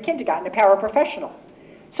in every kindergarten, a paraprofessional.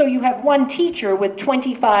 So you have one teacher with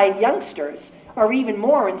 25 youngsters, or even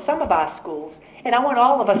more in some of our schools. And I want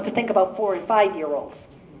all of us to think about 4- and 5-year-olds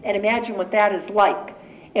and imagine what that is like.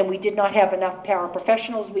 And we did not have enough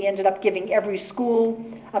paraprofessionals. We ended up giving every school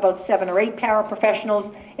about 7 or 8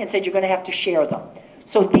 paraprofessionals and said you're going to have to share them.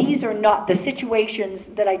 So these are not the situations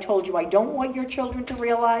that I told you I don't want your children to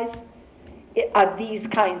realize are these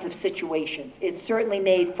kinds of situations. It certainly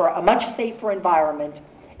made for a much safer environment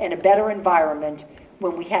and a better environment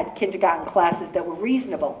when we had kindergarten classes that were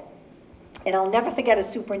reasonable. And I'll never forget a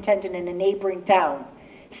superintendent in a neighboring town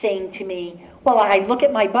saying to me, well, I look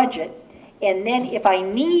at my budget, and then if I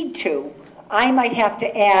need to, I might have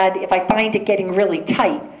to add, if I find it getting really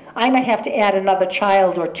tight, I might have to add another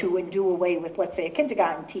child or two and do away with, let's say, a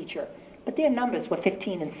kindergarten teacher. But their numbers were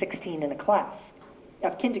 15 and 16 in a class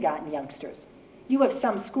of kindergarten youngsters. You have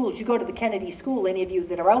some schools, you go to the Kennedy School, any of you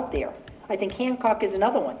that are out there. I think Hancock is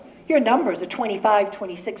another one. Your numbers are 25,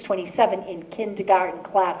 26, 27 in kindergarten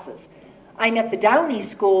classes. I'm at the Downey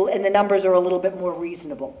School, and the numbers are a little bit more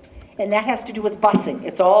reasonable. And that has to do with busing.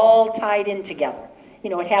 It's all tied in together. You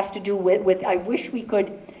know, it has to do with I wish we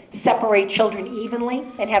could separate children evenly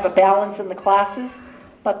and have a balance in the classes,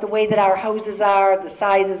 but the way that our houses are, the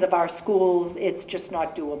sizes of our schools, it's just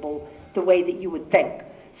not doable the way that you would think.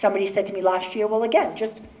 Somebody said to me last year, well, again,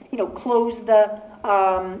 just, you know, close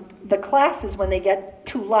the classes when they get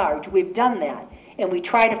too large. We've done that. And we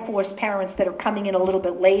try to force parents that are coming in a little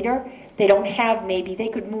bit later, they don't have, maybe they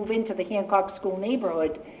could move into the Hancock School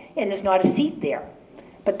neighborhood and there's not a seat there.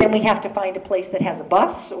 But then we have to find a place that has a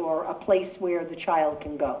bus or a place where the child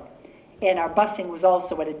can go. And our busing was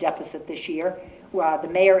also at a deficit this year. The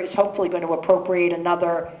mayor is hopefully going to appropriate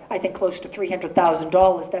another, I think, close to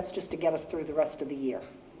 $300,000. That's just to get us through the rest of the year.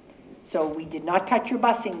 So we did not touch your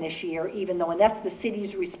busing this year, even though, and that's the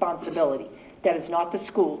city's responsibility. That is not the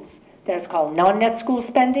schools. That is called non-net school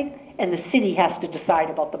spending, and the city has to decide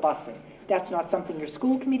about the busing. That's not something your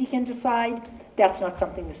school committee can decide. That's not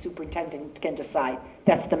something the superintendent can decide.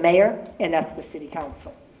 That's the mayor, and that's the city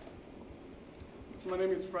council. So my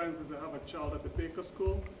name is Francis. I have a child at the Baker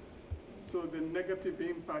School. So the negative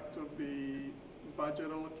impact of the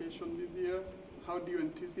budget allocation this year, how do you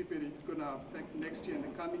anticipate it's going to affect next year and the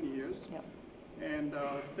coming years? Yep. And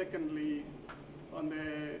secondly, on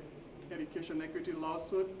the education equity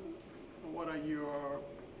lawsuit, what are the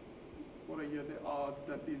odds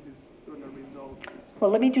that this is going to resolve this?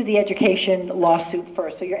 Well, let me do the education lawsuit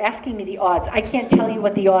first. So you're asking me the odds. I can't tell you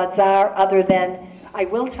what the odds are other than I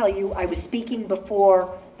will tell you I was speaking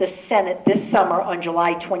before the Senate this summer on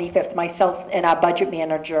July 25th, myself and our budget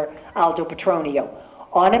manager, Aldo Petronio,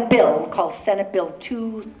 on a bill called Senate Bill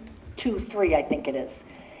 223, I think it is.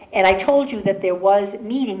 And I told you that there was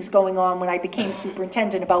meetings going on when I became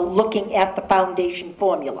superintendent about looking at the foundation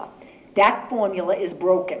formula. That formula is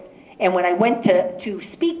broken. And when I went to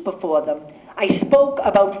speak before them, I spoke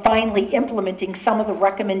about finally implementing some of the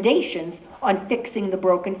recommendations on fixing the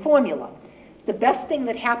broken formula. The best thing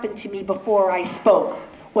that happened to me before I spoke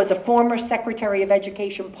was a former Secretary of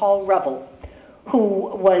Education, Paul Revel, who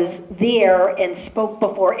was there and spoke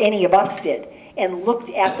before any of us did, and looked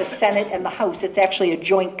at the Senate and the House, it's actually a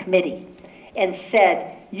joint committee, and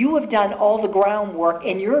said, you have done all the groundwork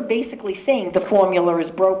and you're basically saying the formula is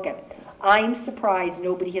broken. I'm surprised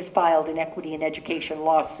nobody has filed an equity in education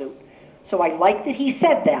lawsuit. So I like that he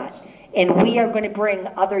said that, and we are going to bring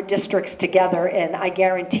other districts together, and I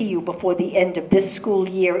guarantee you before the end of this school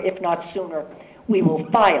year, if not sooner, we will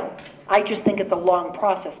file. I just think it's a long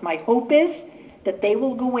process. My hope is that they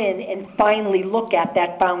will go in and finally look at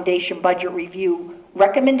that foundation budget review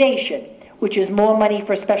recommendation, which is more money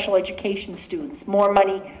for special education students, more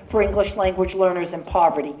money for English language learners in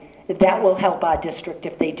poverty. That will help our district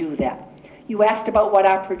if they do that. You asked about what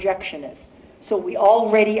our projection is. So we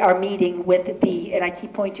already are meeting with the, and I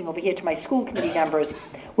keep pointing over here to my school committee members,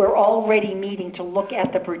 we're already meeting to look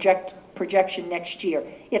at the projection next year.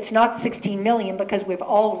 It's not 16 million because we've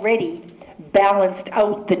already balanced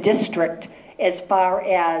out the district as far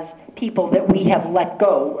as people that we have let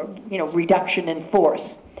go, you know, reduction in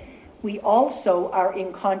force. We also are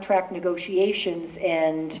in contract negotiations,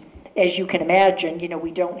 and as you can imagine, you know,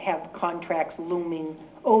 we don't have contracts looming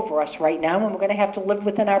over us right now, and we're going to have to live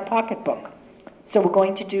within our pocketbook. So we're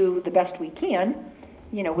going to do the best we can,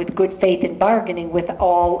 you know, with good faith and bargaining with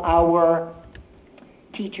all our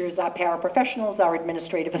teachers, our paraprofessionals, our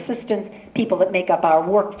administrative assistants, people that make up our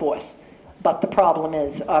workforce. But the problem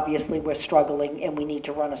is, obviously, we're struggling, and we need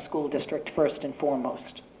to run a school district first and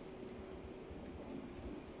foremost.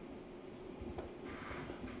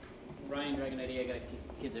 Ryan Dragonetti, I got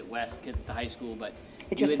kids at West, kids at the high school, but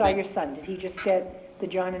I just saw your son. Did he just get the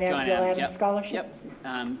John and Abigail Adams Scholarship? Yep.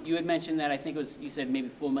 You had mentioned that, I think it was, you said maybe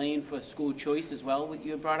 $4 million for school choice as well, what you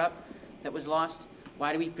had brought up, that was lost.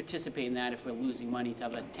 Why do we participate in that if we're losing money to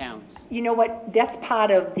other towns? You know what, that's part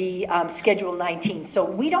of the Schedule 19. So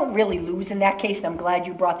we don't really lose in that case, and I'm glad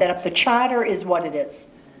you brought that up. The charter is what it is.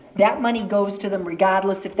 That money goes to them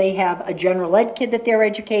regardless if they have a general ed kid that they're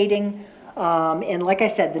educating. And like I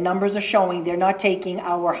said, the numbers are showing they're not taking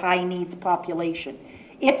our high needs population.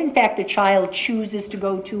 If in fact a child chooses to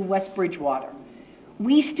go to West Bridgewater,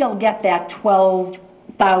 we still get that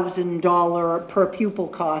 $12,000 per pupil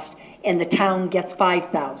cost, and the town gets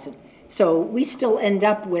 5,000. So we still end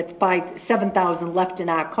up with 7,000 left in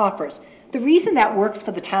our coffers. The reason that works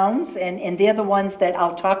for the towns, and they're the ones that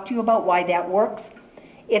I'll talk to you about why that works,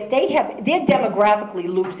 if they're demographically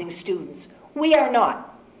losing students. We are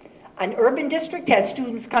not. An urban district has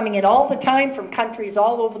students coming in all the time from countries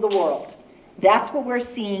all over the world. That's what we're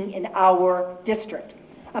seeing in our district.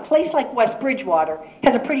 A place like West Bridgewater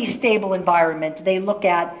has a pretty stable environment. They look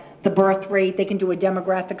at the birth rate, they can do a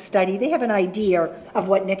demographic study, they have an idea of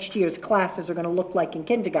what next year's classes are going to look like in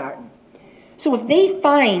kindergarten. So if they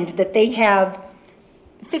find that they have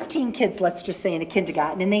 15 kids, let's just say, in a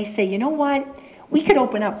kindergarten, and they say, you know what, we could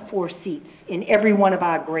open up 4 seats in every one of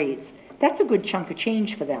our grades, that's a good chunk of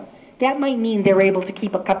change for them. That might mean they're able to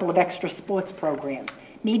keep a couple of extra sports programs.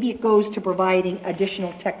 Maybe it goes to providing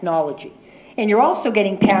additional technology. And you're also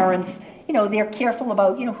getting parents, they're careful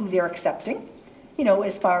about, who they're accepting,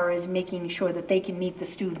 as far as making sure that they can meet the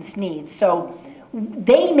students' needs. So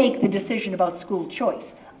they make the decision about school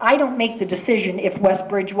choice. I don't make the decision if West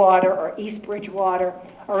Bridgewater or East Bridgewater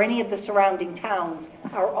or any of the surrounding towns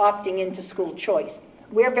are opting into school choice.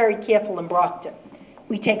 We're very careful in Brockton.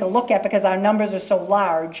 We take a look at, because our numbers are so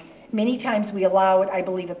large, many times we allow it, I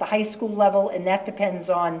believe, at the high school level, and that depends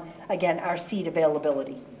on, again, our seat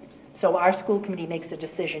availability. So our school committee makes a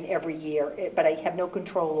decision every year, but I have no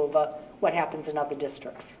control over what happens in other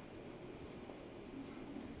districts.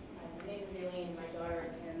 My name is Aileen. My daughter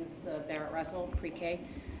attends the Barrett Russell pre-K.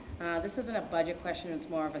 This isn't a budget question, it's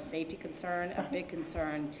more of a safety concern, a big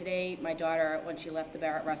concern. Today, my daughter, when she left the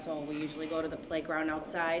Barrett Russell, we usually go to the playground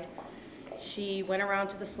outside. She went around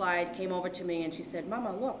to the slide, came over to me, and she said,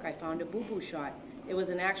 Mama, look, I found a boo-boo shot. It was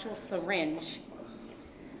an actual syringe.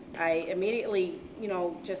 I immediately,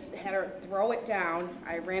 just had her throw it down.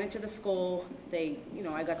 I ran into the school. I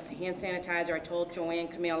got hand sanitizer. I told Joanne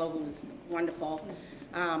Camillo, who's wonderful.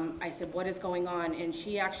 I said, what is going on? And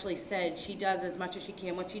she actually said she does as much as she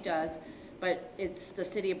can what she does, but it's the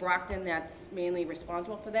city of Brockton that's mainly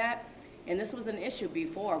responsible for that. And this was an issue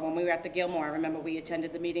before when we were at the Gilmore. I remember we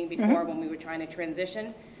attended the meeting before when we were trying to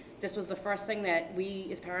transition. This was the first thing that we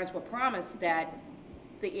as parents were promised, that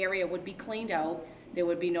the area would be cleaned out. There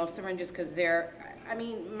would be no syringes, because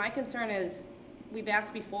my concern is, we've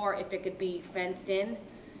asked before if it could be fenced in.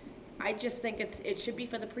 I just think it should be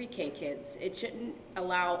for the pre-K kids. It shouldn't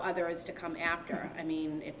allow others to come after.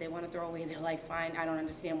 If they want to throw away their life, fine. I don't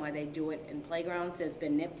understand why they do it in playgrounds. There's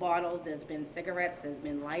been nip bottles, there's been cigarettes, there's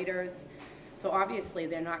been lighters. So obviously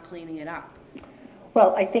they're not cleaning it up.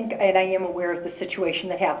 Well, I think, and I am aware of the situation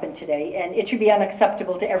that happened today, and it should be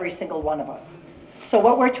unacceptable to every single one of us. So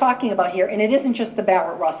what we're talking about here, and it isn't just the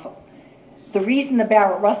Barrett Russell. The reason the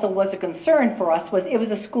Barrett Russell was a concern for us was it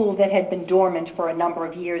was a school that had been dormant for a number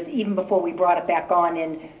of years, even before we brought it back on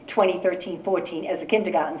in 2013-14 as a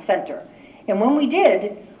kindergarten center. And when we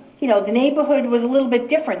did, the neighborhood was a little bit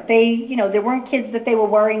different. There weren't kids that they were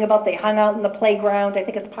worrying about. They hung out in the playground. I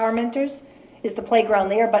think it's Parmenters is the playground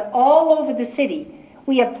there. But all over the city,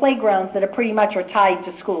 we have playgrounds that are pretty much tied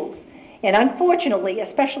to schools. And unfortunately,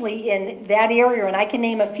 especially in that area, and I can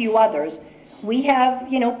name a few others, we have,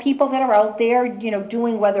 people that are out there,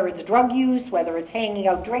 doing, whether it's drug use, whether it's hanging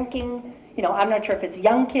out drinking, I'm not sure if it's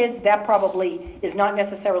young kids, that probably is not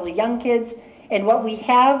necessarily young kids. And what we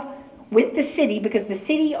have with the city, because the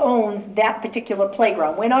city owns that particular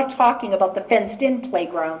playground, we're not talking about the fenced-in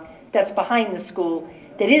playground that's behind the school,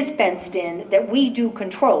 that is fenced in, that we do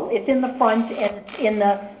control. It's in the front and it's in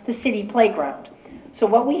the city playground. So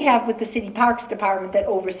what we have with the City Parks Department that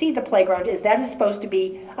oversee the playground is that is supposed to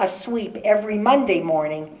be a sweep every Monday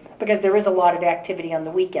morning, because there is a lot of activity on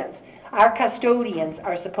the weekends. Our custodians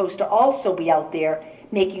are supposed to also be out there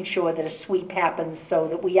making sure that a sweep happens, so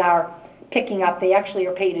that we are picking up, they actually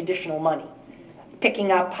are paid additional money,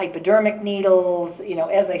 picking up hypodermic needles,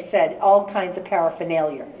 as I said, all kinds of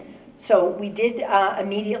paraphernalia. So we did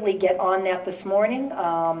immediately get on that this morning,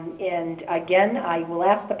 and again, I will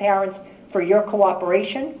ask the parents for your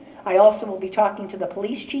cooperation. I also will be talking to the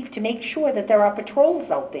police chief to make sure that there are patrols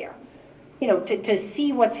out there, to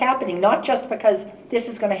see what's happening, not just because this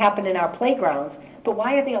is going to happen in our playgrounds, but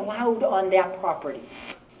why are they allowed on that property?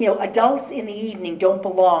 Adults in the evening don't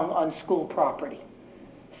belong on school property.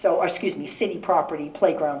 So, or excuse me, city property,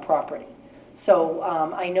 playground property. So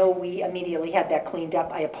I know we immediately had that cleaned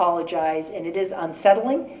up. I apologize, and it is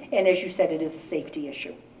unsettling, and as you said, it is a safety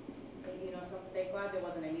issue. So thank God there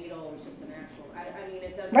wasn't a needle, it was just an actual,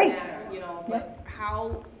 it doesn't Right. matter, but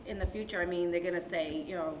how in the future, they're gonna say,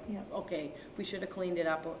 okay, we should have cleaned it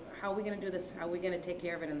up, or how are we gonna do this, how are we gonna take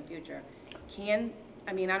care of it in the future? Can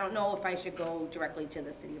I mean, I don't know if I should go directly to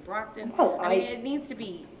the city of Brockton. Well, I mean, it needs to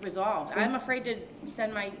be resolved. I'm afraid to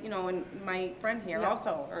send my, and my friend here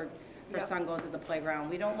also, or her son goes to the playground.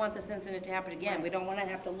 We don't want this incident to happen again. We don't want to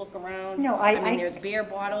have to look around. No, I mean, there's beer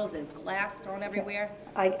bottles, there's glass thrown everywhere.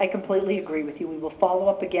 I completely agree with you. We will follow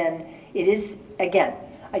up again. It is, again,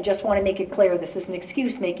 I just want to make it clear, this is an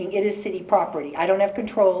excuse making. It is city property. I don't have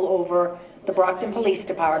control over the Brockton Police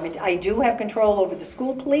Department. I do have control over the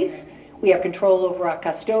school police. We have control over our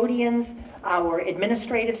custodians, our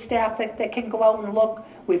administrative staff that can go out and look.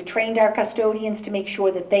 We've trained our custodians to make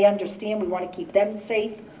sure that they understand. We want to keep them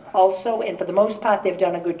safe also, and for the most part, they've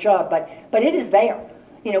done a good job, but it is there.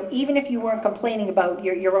 You know, even if you weren't complaining about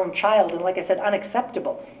your own child, and like I said,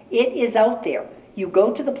 unacceptable, it is out there. You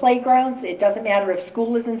go to the playgrounds, it doesn't matter if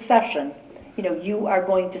school is in session, you know, you are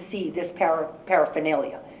going to see this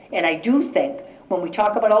paraphernalia. And I do think, when we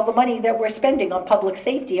talk about all the money that we're spending on public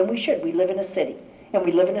safety, and we should, we live in a city, and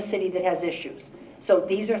we live in a city that has issues. So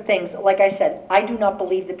these are things, like I said, I do not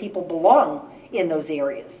believe that people belong in those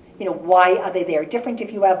areas. You know, why are they there? Different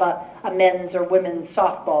if you have a men's or women's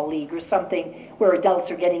softball league or something where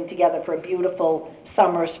adults are getting together for a beautiful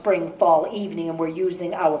summer, spring, fall evening, and we're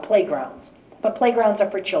using our playgrounds. But playgrounds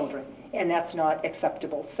are for children, and that's not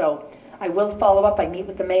acceptable. So I will follow up. I meet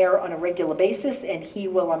with the mayor on a regular basis, and he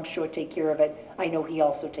will, I'm sure, take care of it. I know he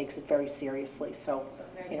also takes it very seriously. So,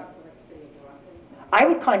 you know, I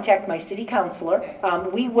would contact my city councilor.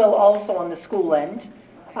 We will also on the school end.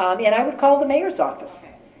 And I would call the mayor's office.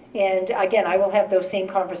 And again, I will have those same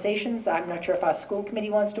conversations. I'm not sure if our school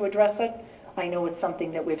committee wants to address it. I know it's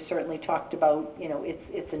something that we've certainly talked about. You know,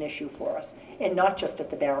 it's an issue for us. And not just at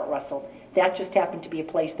the Barrett Russell. That just happened to be a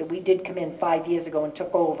place that we did come in 5 years ago and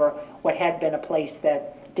took over what had been a place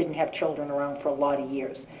that didn't have children around for a lot of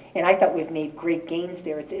years. And I thought we've made great gains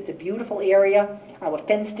there. It's a beautiful area. Our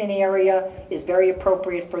fenced-in area is very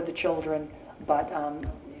appropriate for the children. But And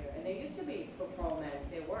there used to be patrolmen.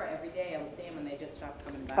 They were every day. I would see them, and they just stopped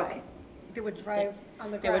coming by. okay. They would drive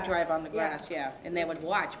on the grass. They would drive on the grass, yeah. And they would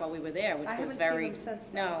watch while we were there, which I was haven't very... seen them since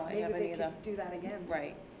then. No, I haven't Maybe they either. could do that again.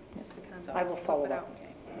 Right. Just to kind of So I will scope follow it up. out.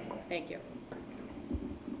 Okay, thank you.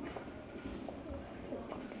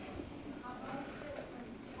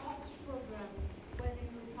 Program, when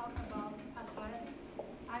you talk about athletic,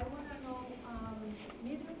 I want to know,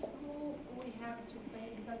 middle school, we have to pay,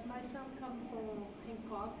 because my son come from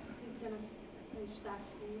Hancock, he's going to start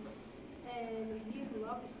here, and he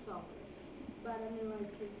loves soccer, but I mean,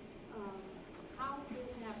 like, how this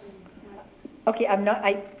happen? Like,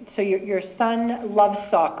 Okay, so your son loves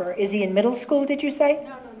soccer. Is he in middle school, did you say?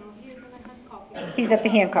 no, he's in Hancock. He's at the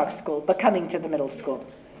Hancock School, but coming to the middle school.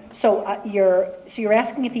 So you're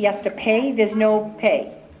asking if he has to pay? There's no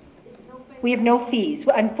pay. It's no pay. We have no fees.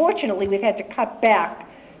 Unfortunately, we've had to cut back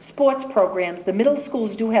sports programs. The middle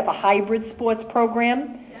schools do have a hybrid sports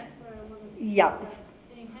program. That's where I want to be. Yeah.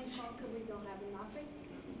 In Hancock, we don't have nothing,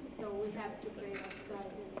 so we have to pay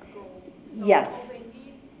outside and go. So Yes. over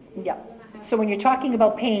here, Yeah. we're gonna have So when you're talking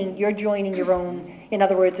about paying, you're joining your own, in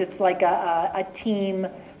other words, it's like a team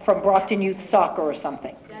from Brockton Youth Soccer or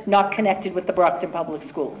something, not connected with the Brockton Public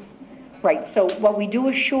Schools. Right, so what we do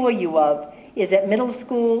assure you of is at middle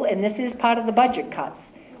school, and this is part of the budget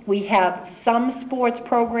cuts, we have some sports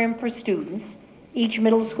program for students. Each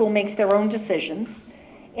middle school makes their own decisions.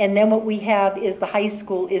 And then what we have is the high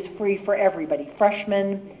school is free for everybody,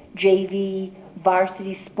 freshmen, JV,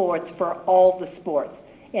 varsity sports for all the sports.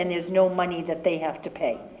 And there's no money that they have to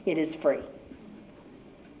pay. It is free.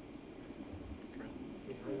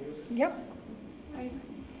 Yep. Hi,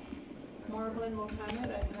 Marvelyn Mohamed.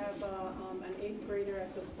 I have an 8th grader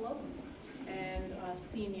at the club and a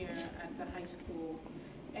senior at the high school.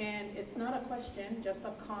 And it's not a question, just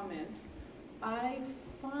a comment. I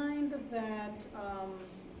find that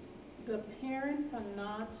the parents are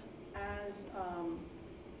not as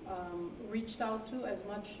reached out to as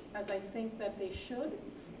much as I think that they should.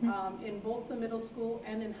 In both the middle school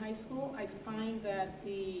and in high school, I find that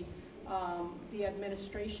the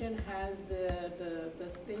administration has the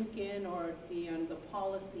thinking or the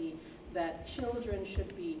policy that children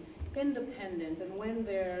should be independent, and when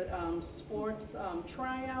their sports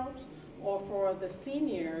tryout, or for the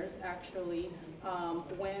seniors actually,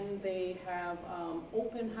 when they have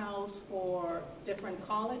open house for different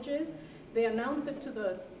colleges, they announce it to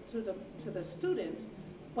the students,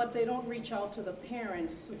 but they don't reach out to the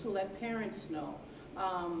parents to let parents know.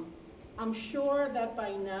 I'm sure that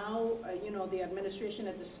by now, the administration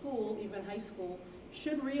at the school, even high school,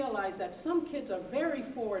 should realize that some kids are very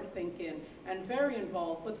forward-thinking and very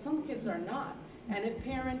involved, but some kids are not. And if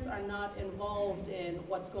parents are not involved in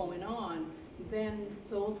what's going on, then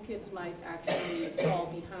those kids might actually fall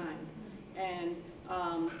behind. And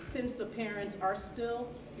since the parents are still,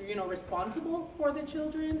 responsible for the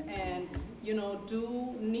children and,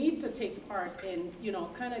 do need to take part in,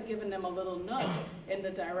 kind of giving them a little nudge in the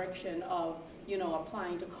direction of,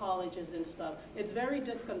 applying to colleges and stuff. It's very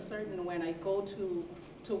disconcerting when I go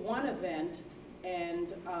to one event and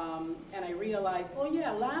I realize, oh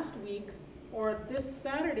yeah, last week or this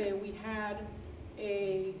Saturday we had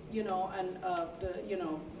a,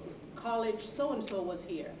 college so-and-so was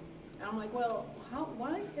here. And I'm like, well,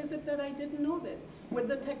 why is it that I didn't know this? With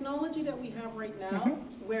the technology that we have right now,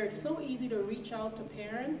 where it's so easy to reach out to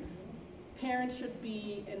parents should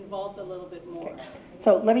be involved a little bit more. Okay.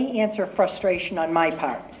 So let me answer frustration on my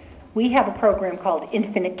part. We have a program called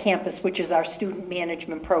Infinite Campus, which is our student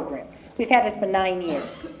management program. We've had it for 9 years.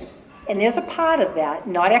 And there's a part of that,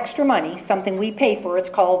 not extra money, something we pay for. It's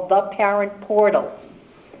called the Parent Portal.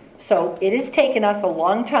 So it has taken us a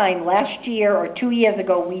long time. Last year or 2 years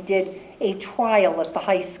ago, we did a trial at the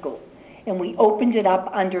high school. And we opened it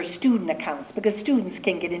up under student accounts because students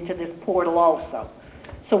can get into this portal also.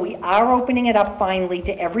 So we are opening it up finally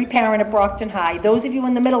to every parent at Brockton High. Those of you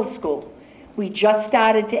in the middle school, we just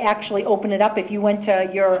started to actually open it up. If you went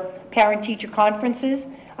to your parent-teacher conferences,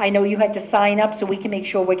 I know you had to sign up so we can make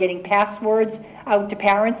sure we're getting passwords out to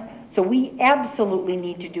parents. So we absolutely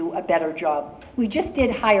need to do a better job. We just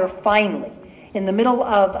did hire finally, in the middle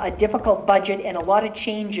of a difficult budget and a lot of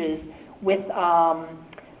changes with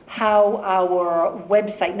how our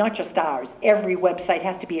website, not just ours, every website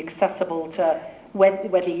has to be accessible to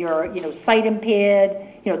whether you're sight impaired,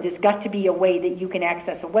 there's got to be a way that you can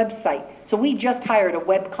access a website. So we just hired a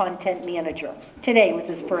web content manager. Today was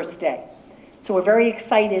his first day. So we're very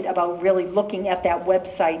excited about really looking at that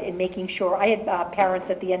website and making sure. I had parents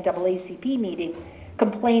at the NAACP meeting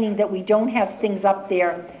complaining that we don't have things up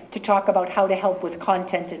there to talk about how to help with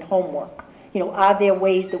content and homework. Are there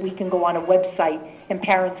ways that we can go on a website and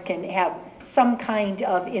parents can have some kind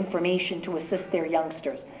of information to assist their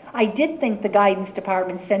youngsters? I did think the guidance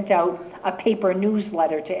department sent out a paper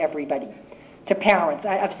newsletter to everybody, to parents.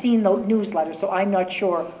 I've seen the newsletter, so I'm not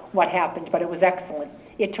sure what happened, but it was excellent.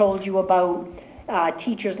 It told you about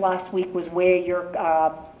teachers last week was wear your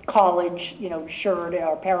college, shirt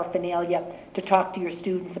or paraphernalia to talk to your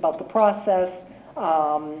students about the process.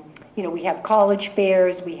 We have college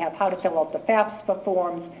fairs, we have how to fill out the FAFSA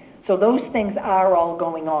forms. So those things are all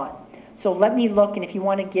going on. So let me look, and if you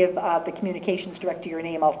want to give the communications director your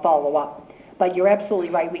name, I'll follow up. But you're absolutely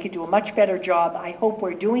right, we could do a much better job. I hope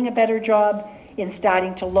we're doing a better job in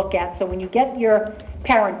starting to look at, so when you get your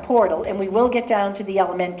parent portal, and we will get down to the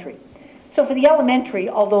elementary. So for the elementary,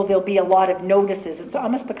 although there'll be a lot of notices, it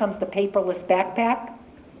almost becomes the paperless backpack,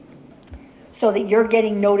 so that you're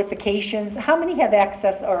getting notifications. How many have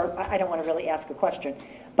access, or I don't want to really ask a question,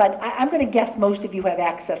 but I'm going to guess most of you have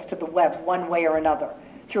access to the web one way or another,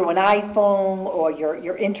 through an iPhone or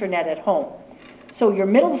your internet at home. So your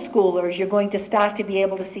middle schoolers, you're going to start to be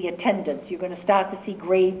able to see attendance. You're going to start to see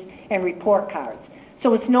grades and report cards.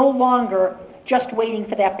 So it's no longer just waiting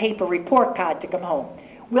for that paper report card to come home.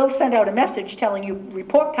 We'll send out a message telling you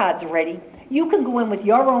report cards are ready. You can go in with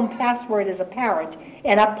your own password as a parent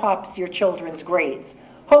and up pops your children's grades.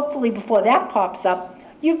 Hopefully before that pops up,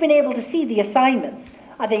 you've been able to see the assignments.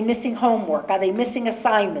 Are they missing homework? Are they missing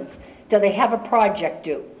assignments? Do they have a project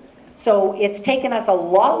due? So it's taken us a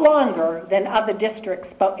lot longer than other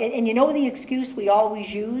districts, but, and you know the excuse we always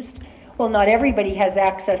used? Well, not everybody has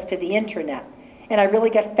access to the internet, and I really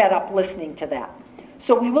get fed up listening to that.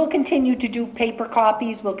 So we will continue to do paper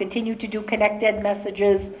copies, we'll continue to do ConnectEd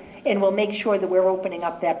messages, and we'll make sure that we're opening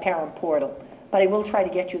up that parent portal. But I will try to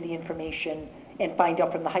get you the information and find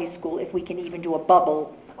out from the high school if we can even do a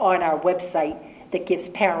bubble on our website that gives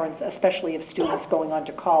parents, especially of students going on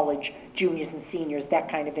to college, juniors and seniors, that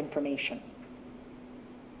kind of information.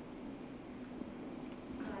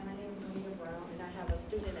 Hi, my name is Maria Brown, and I have a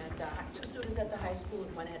student at two students at the high school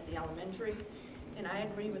and one at the elementary. And I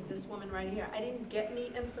agree with this woman right here. I didn't get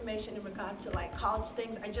any information in regards to like college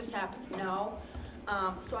things. I just happen to know.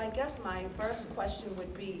 So I guess my first question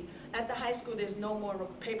would be, at the high school, there's no more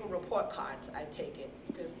paper report cards, I take it,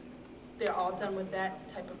 because they're all done with that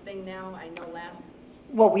type of thing now. I know last.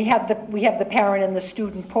 Well, we have the parent and the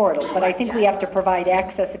student portal, but I think we have to provide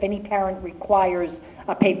access. If any parent requires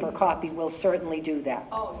a paper copy, we'll certainly do that.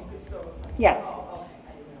 Oh, you could still. Yes. Oh, okay,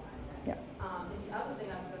 I didn't realize that. Yeah. And the other thing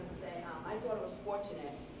I was going to say, my daughter was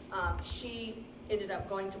fortunate. She ended up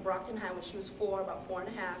going to Brockton High when she was about 4 and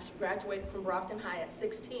a half. She graduated from Brockton High at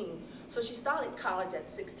 16. So she started college at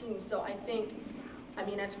 16. So I think I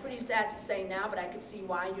mean, it's pretty sad to say now, but I could see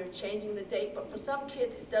why you're changing the date. But for some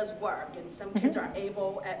kids, it does work, and some kids are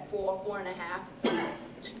able at 4.5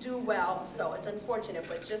 to do well. So it's unfortunate,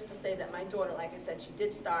 but just to say that my daughter, like I said, she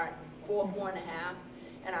did start 4.5,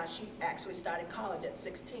 and she actually started college at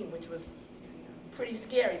 16, which was pretty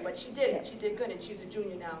scary, but she did it. She did good, and she's a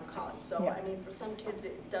junior now in college. So, Yeah. I mean, for some kids,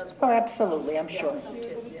 it does work. Oh, absolutely, I'm Yeah, sure. for some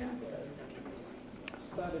kids, yeah.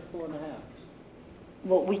 Started 4.5.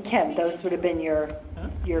 Well, we can, those would have been your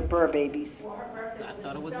Burr babies. I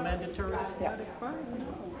thought it was mandatory. Yeah.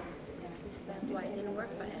 That's why it didn't work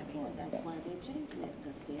for Abby. That's why they're changing it.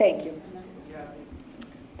 'Cause they're Thank saying you. it's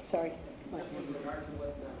not- Sorry. With regard to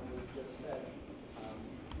what was just said,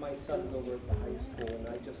 my son's over at the high school, and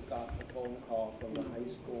I just got a phone call from the high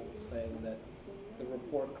school saying that the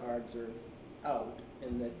report cards are out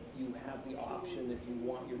and that you have the option, if you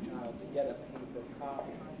want your child to get a paper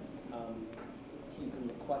copy, he can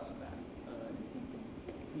request that.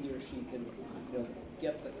 He or she can,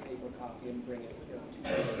 get the paper copy and bring it to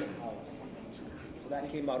the college. So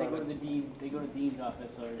that came out They on go to the dean, they go to dean's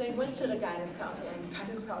office or. They went to the guidance counselor, and the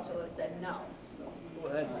guidance counselor said no.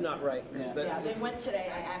 Well, that's not right. Yeah. Yeah, they went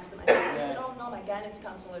today, I asked them, I said, oh, no, my guidance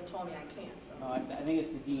counselor told me I can't. So. I think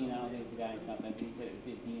it's the dean, I don't think it's the guidance counselor. I think he said it's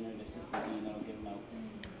the dean or the assistant dean that'll give them out.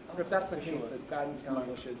 But if that's the case, the guidance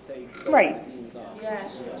counselor should say. Right. Yeah,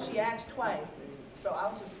 she asked twice, so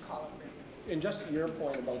I'll just call them. And just your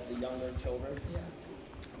point about the younger children, Yeah.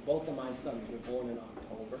 both of my sons were born in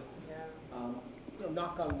October. Yeah.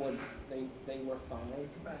 Knock on wood, they were fine.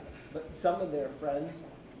 Right. But some of their friends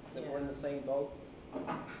that were in the same boat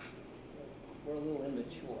were a little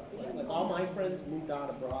immature. Like all my friends moved out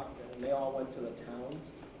of Brockton, and they all went to the towns.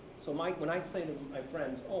 So when I say to my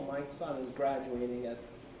friends, oh, my son is graduating at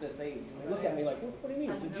this age, they look at me like, what do you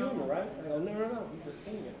mean? He's a junior, right? I go, no, he's a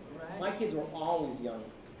senior. Right. My kids were always young.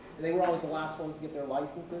 And they were always the last ones to get their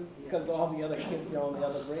licenses because all the other kids, in the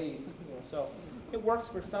other grades. So it works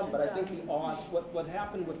for some, but I think the odds, what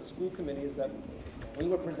happened with the school committee is that we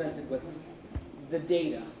were presented with the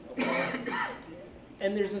data. Okay?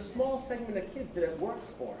 And there's a small segment of kids that it works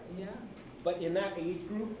for. Yeah. But in that age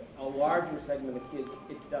group, a larger segment of kids,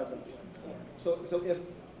 it doesn't. So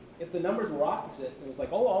if the numbers were opposite, it was like,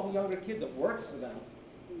 oh, all the younger kids, it works for them.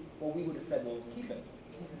 Well, we would have said, well, keep it.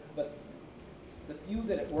 But the few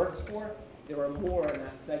that it works for, there are more in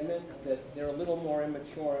that segment that they're a little more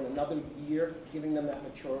immature in another year, giving them that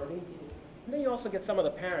maturity. And then you also get some of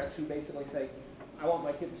the parents who basically say, I want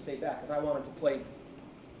my kid to stay back because I want him to play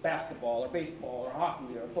basketball or baseball or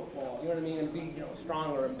hockey or football, you know what I mean, and be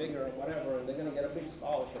stronger and bigger and whatever, and they're going to get a big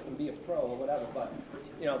scholarship and be a pro or whatever. But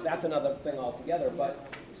that's another thing altogether. But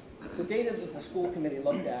the data that the school committee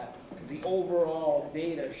looked at, the overall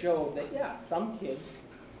data showed that some kids,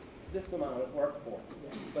 this amount of work for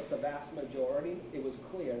them, but the vast majority, it was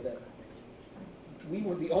clear that we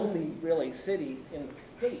were the only really city in the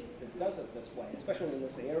state that does it this way, especially in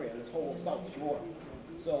this area, in this whole South Shore.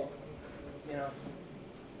 So,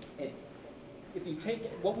 if you take,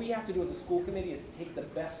 what we have to do as a school committee is take the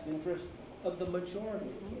best interest of the majority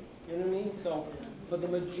of kids, you know what I mean? So, for the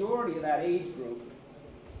majority of that age group,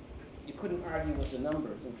 you couldn't argue with the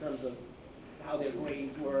numbers in terms of how their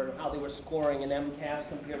grades were, how they were scoring in MCAS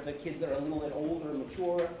compared to kids that are a little bit older,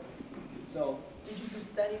 mature. So, did you do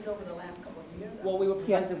studies over the last couple of years? well, we were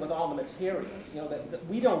presented with all the materials. That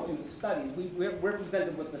we don't do the studies. We're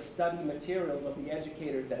presented with the study materials of the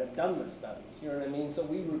educators that have done the studies. You know what I mean? So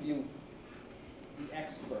we review the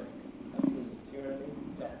experts. You know what I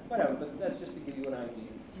mean? So whatever. But that's just to give you an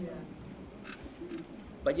idea. Yeah.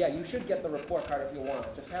 But yeah, you should get the report card if you want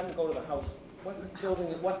it. Just have them go to the house. What building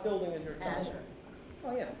is your son? Azure.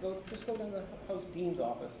 Oh yeah, just go to the house dean's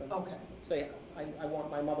office and say,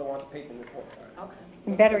 my mother wants a paper report card. Okay.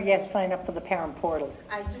 And better yet, sign up for the parent portal.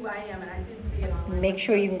 I am, and I did see it online. Make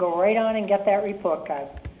sure you can go right on and get that report card.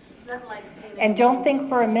 It's not like seeing it. And don't think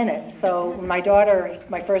for a minute. So my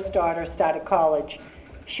first daughter started college.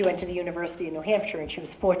 She went to the University of New Hampshire, and she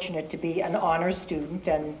was fortunate to be an honors student.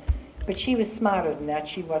 But she was smarter than that.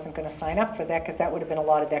 She wasn't going to sign up for that because that would have been a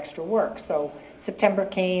lot of extra work. So September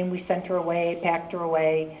came, we sent her away, packed her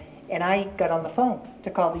away, and I got on the phone to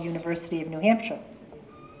call the University of New Hampshire.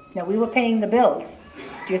 Now, we were paying the bills.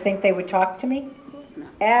 Do you think they would talk to me?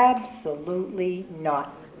 Absolutely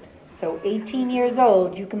not. So 18 years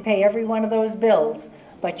old, you can pay every one of those bills,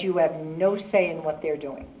 but you have no say in what they're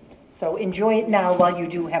doing. So enjoy it now while you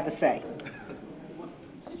do have a say.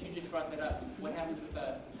 Since you just brought that up, what happens with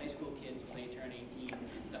high school kids when they turn 18 and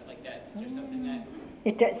stuff like that? Is there something that...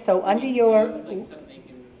 It does, so under your... Like something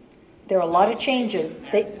There are a lot of changes.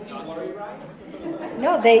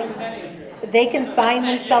 No, They can sign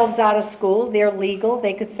themselves out of school, they're legal,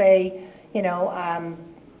 they could say, you know,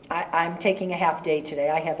 I'm taking a half day today,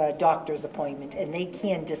 I have a doctor's appointment, and they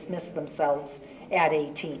can dismiss themselves at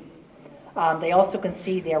 18. They also can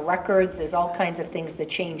see their records, there's all kinds of things that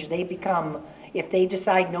change. They become, if they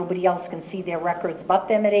decide nobody else can see their records but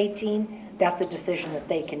them at 18, that's a decision that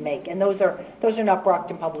they can make. And those are not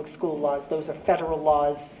Brockton Public School laws, those are federal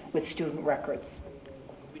laws with student records.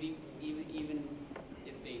 But even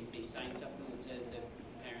if they sign something that says that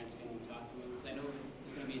parents can talk to them, because I know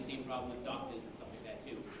there's going to be the same problem with doctors and stuff like that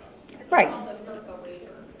too. It's Right. called a FERPA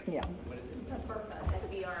waiver. Yeah. What is it? It's a FERPA,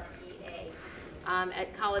 F-E-R-P-A.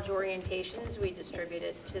 At college orientations, we distribute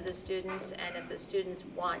it to the students, and if the students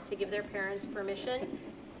want to give their parents permission,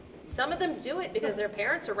 some of them do it because their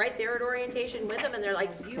parents are right there at orientation with them, and they're like,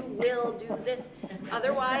 you will do this.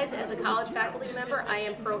 Otherwise, as a college faculty member, I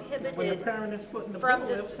am prohibited from,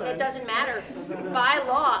 it doesn't matter. By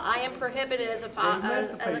law, I am prohibited as a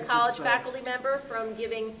college faculty member from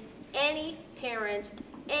giving any parent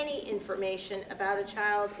any information about a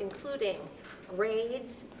child, including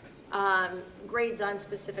grades, grades on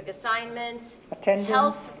specific assignments,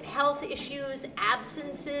 attendance, health issues,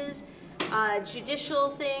 absences,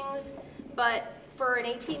 judicial things. But for an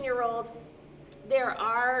 18-year-old, there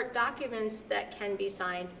are documents that can be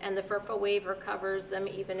signed, and the FERPA waiver covers them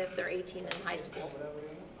even if they're 18 in high school.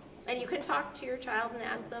 And you can talk to your child and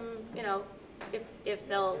ask them, you know, if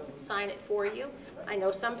they'll sign it for you. I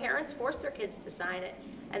know some parents force their kids to sign it,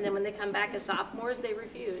 and then when they come back as sophomores, they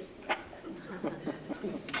refuse.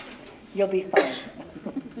 You'll be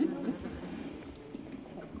fine.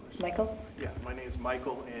 Michael? Yeah, my name is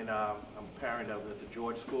Michael, and I'm a parent at the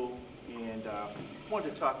George School, and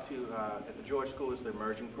wanted to talk to, at the George School is the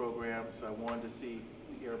emerging program, so I wanted to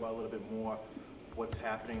hear about a little bit more what's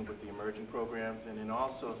happening with the emerging programs. And then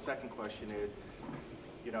also, second question is,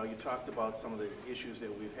 you know, you talked about some of the issues that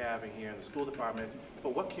we're having here in the school department,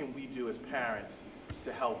 but what can we do as parents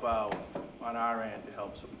to help out on our end to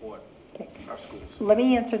help support our schools? Let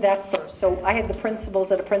me answer that first. So I had the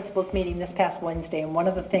principals at a principals meeting this past Wednesday, and one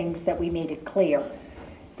of the things that we made it clear,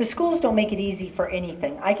 the schools don't make it easy for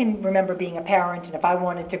anything. I can remember being a parent, and if I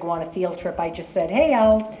wanted to go on a field trip, I just said, hey,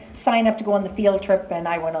 I'll sign up to go on the field trip, and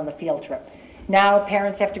I went on the field trip. Now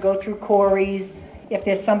parents have to go through queries. If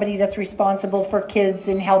there's somebody that's responsible for kids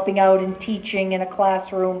and helping out and teaching in a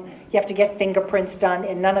classroom, you have to get fingerprints done,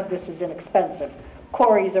 and none of this is inexpensive.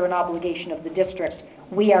 Queries are an obligation of the district.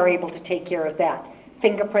 We are able to take care of that.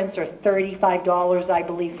 Fingerprints are $35, I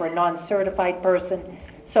believe, for a non-certified person.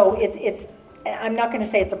 So I'm not going to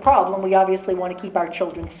say it's a problem. We obviously want to keep our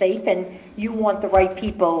children safe, and you want the right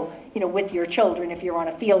people, you know, with your children if you're on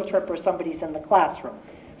a field trip or somebody's in the classroom.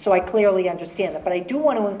 So I clearly understand that. But I do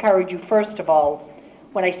want to encourage you, first of all,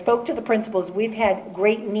 when I spoke to the principals, we've had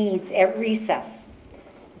great needs at recess.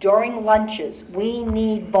 During lunches, we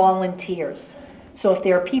need volunteers. So if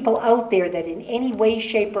there are people out there that in any way,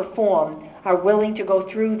 shape, or form are willing to go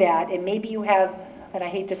through that, and maybe you have, and I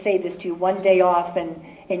hate to say this to you, one day off, and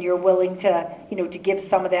you're willing to, you know, to give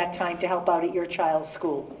some of that time to help out at your child's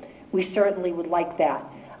school, we certainly would like that.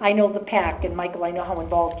 I know the PAC, and Michael, I know how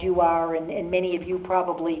involved you are, and many of you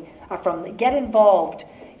probably are from, get involved.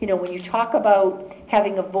 You know, when you talk about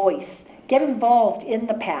having a voice, get involved in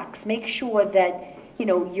the PACs. Make sure that, you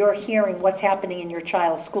know, you're hearing what's happening in your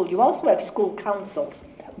child's school. You also have school councils.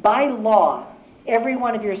 By law, every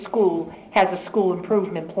one of your school has a school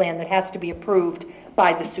improvement plan that has to be approved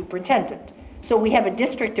by the superintendent. So we have a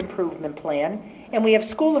district improvement plan, and we have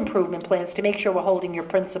school improvement plans to make sure we're holding your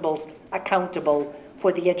principals accountable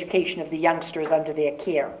for the education of the youngsters under their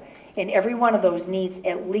care. And every one of those needs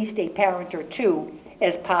at least a parent or two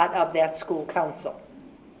as part of that school council.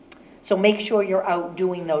 So make sure you're out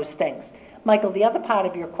doing those things. Michael, the other part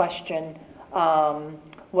of your question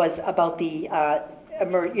was about the,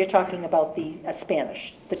 you're talking about the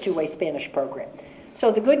Spanish, the two-way Spanish program.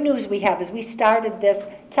 So the good news we have is we started this,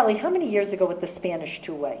 Kelly, how many years ago with the Spanish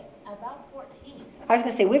two-way? About 14. I was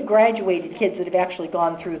going to say, we've graduated kids that have actually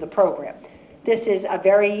gone through the program. This is a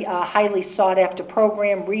very highly sought-after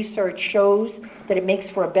program. Research shows that it makes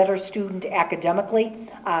for a better student academically.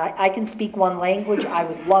 I can speak one language. I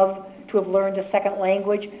would love to have learned a second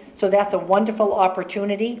language. So that's a wonderful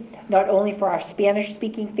opportunity, not only for our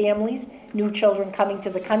Spanish-speaking families, new children coming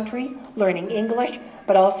to the country, learning English,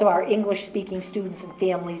 but also our English-speaking students and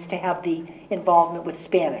families to have the involvement with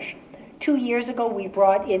Spanish. 2 years ago, we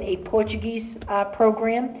brought in a Portuguese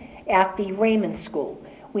program at the Raymond School.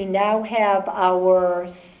 We now have our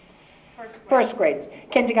first graders,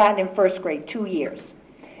 kindergarten and first grade, 2 years.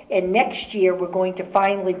 And next year, we're going to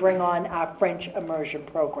finally bring on our French immersion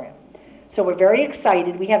program. So we're very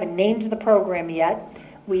excited. We haven't named the program yet.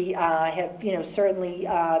 We have, certainly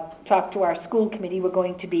talked to our school committee. We're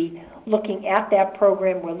going to be looking at that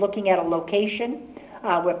program. We're looking at a location.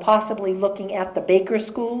 We're possibly looking at the Baker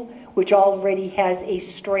School, which already has a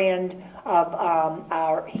strand of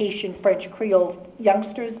our Haitian French Creole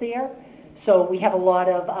youngsters there. So we have a lot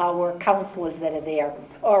of our counselors that are there,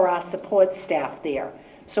 or our support staff there.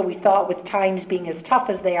 So we thought, with times being as tough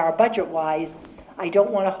as they are budget-wise, I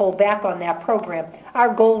don't want to hold back on that program.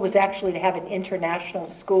 Our goal was actually to have an international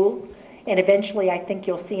school, and eventually I think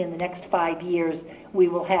you'll see in the next 5 years we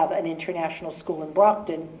will have an international school in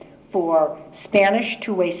Brockton for Spanish,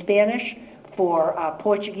 two-way Spanish, for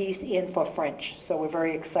Portuguese, and for French. So we're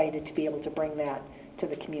very excited to be able to bring that to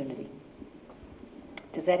the community.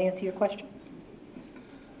 Does that answer your question?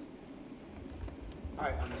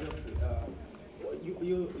 Hi, I'm Jeffrey.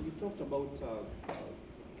 You talked about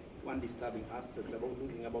one disturbing aspect about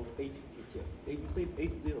losing about 8 teachers. You said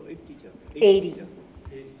 8 teachers. 80. Teachers.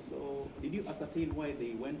 So did you ascertain why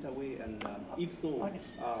they went away, and if so,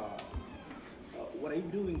 what are you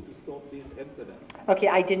doing to stop this exodus? Okay,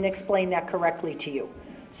 I didn't explain that correctly to you.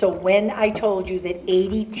 So when I told you that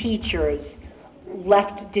 80 teachers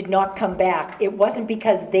left, did not come back, it wasn't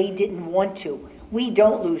because they didn't want to. We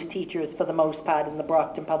don't lose teachers for the most part in the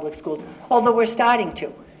Brockton Public Schools, although we're starting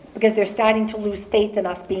to, because they're starting to lose faith in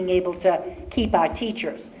us being able to keep our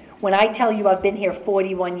teachers. When I tell you I've been here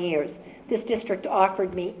 41 years, this district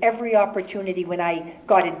offered me every opportunity when I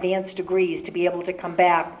got advanced degrees to be able to come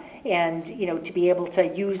back and, to be able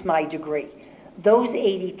to use my degree. Those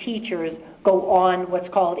 80 teachers go on what's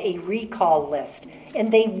called a recall list,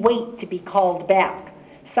 and they wait to be called back.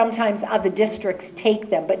 Sometimes other districts take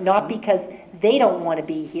them, but not because they don't want to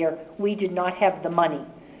be here. We did not have the money.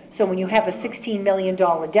 So when you have a $16 million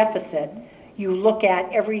deficit, you look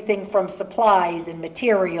at everything from supplies and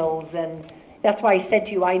materials, and that's why I said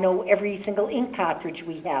to you, I know every single ink cartridge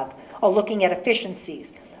we have, or looking at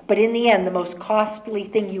efficiencies. But in the end, the most costly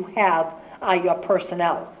thing you have are your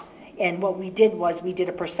personnel. And what we did was we did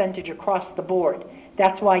a percentage across the board.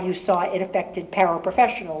 That's why you saw it affected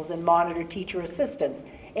paraprofessionals and monitor teacher assistants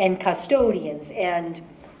and custodians and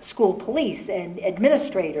school police and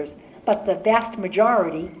administrators. But the vast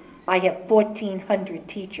majority, I have 1,400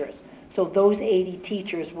 teachers. So those 80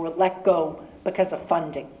 teachers were let go because of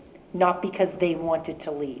funding, not because they wanted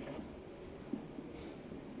to leave.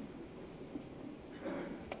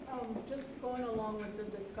 Just going along with the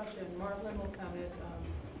discussion, Marlon O'Connor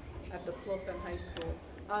at the Plouffe High School.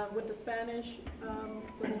 With the Spanish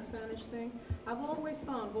thing, I've always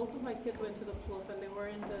found both of my kids went to the Plouffe and they were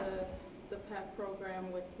in the PAC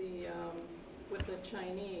program with the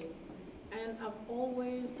Chinese. And I've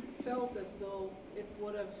always felt as though it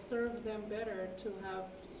would have served them better to have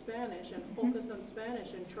Spanish and focus on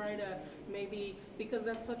Spanish and try to maybe, because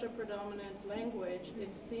that's such a predominant language,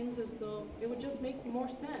 it seems as though it would just make more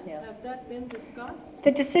sense. Yeah. Has that been discussed?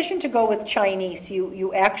 The decision to go with Chinese,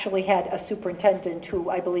 you actually had a superintendent who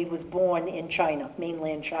I believe was born in China,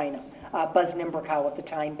 mainland China, Buzz Nimberkow at the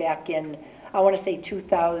time, back in, I want to say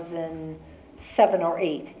 2007 or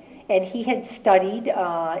 8. And he had studied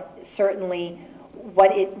certainly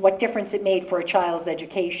what difference it made for a child's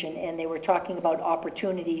education, and they were talking about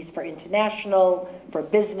opportunities for international, for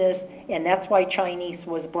business, and that's why Chinese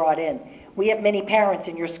was brought in. We have many parents,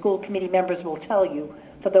 and your school committee members will tell you,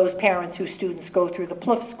 for those parents whose students go through the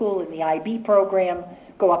Plouffe School and the IB program,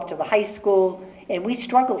 go up to the high school, and we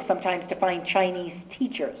struggle sometimes to find Chinese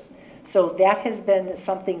teachers. So that has been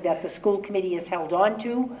something that the school committee has held on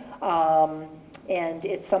to. And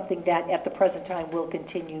it's something that at the present time we'll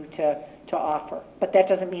continue to offer. But that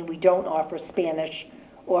doesn't mean we don't offer Spanish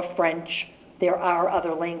or French. There are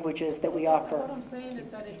other languages that we offer. What I'm saying is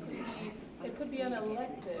that it could be an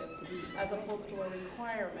elective as opposed to a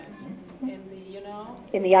requirement in the,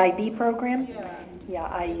 In the IB program?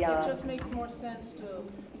 Yeah. It just makes more sense to...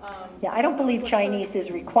 yeah, I don't believe Chinese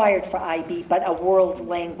is required for IB, but a world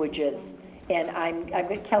language is. And I'm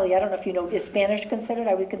Kelly, I don't know if you know, is Spanish considered?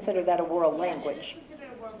 I would consider that a world language. It is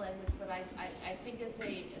considered a world language, but I think it's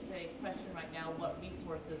a question right now what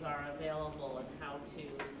resources are available and how to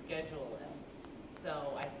schedule it.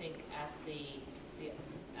 So I think at the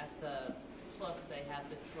Plouffe they have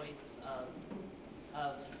the choice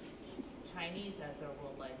of Chinese as their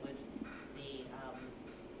world language.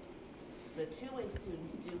 The two-way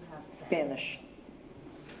students do have Spanish.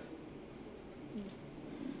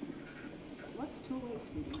 What's two-way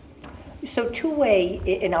student? So two-way,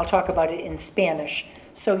 and I'll talk about it in Spanish.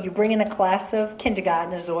 So you bring in a class of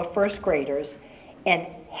kindergartners or first graders, And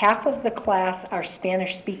half of the class are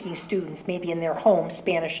Spanish-speaking students, maybe in their home,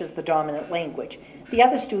 Spanish is the dominant language. The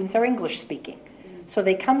other students are English-speaking. So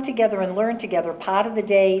they come together and learn together. Part of the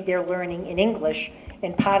day they're learning in English,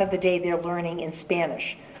 and part of the day they're learning in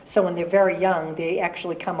Spanish. So when they're very young, they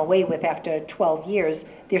actually come away with, after 12 years,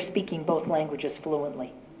 they're speaking both languages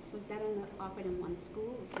fluently. So is that offered in one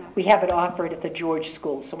school? We have it offered at the George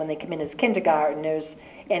School. So when they come in as kindergartners,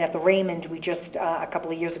 and at the Raymond, we just, a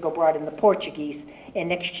couple of years ago, brought in the Portuguese, and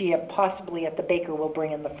next year, possibly at the Baker, we'll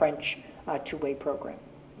bring in the French two-way program.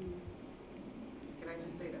 Can I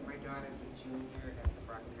just say that my daughter's a junior at the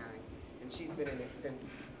Brockton High, and she's been in it since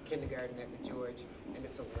kindergarten at the George, and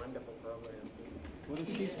it's a wonderful program. What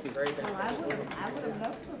does she speak? Very beneficial. I would have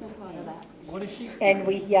loved to have been part of that. What does she speak? And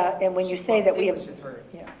we, and when you say that we have, English is her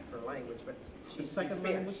language, but she speaks second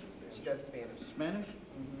Spanish. language? She does Spanish. Spanish?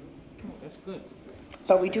 Mm-hmm. Oh, that's good.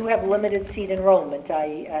 but we do have limited seat enrollment.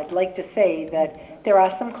 I'd like to say that there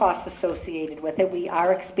are some costs associated with it. We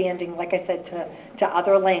are expanding, like I said, to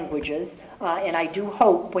other languages. And I do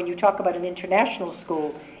hope, when you talk about an international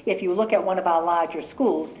school, if you look at one of our larger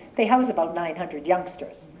schools, they house about 900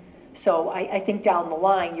 youngsters. So I think down the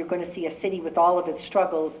line, you're going to see a city with all of its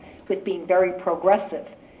struggles with being very progressive.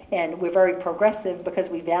 And we're very progressive because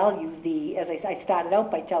we value the, as I started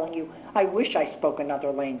out by telling you, I wish I spoke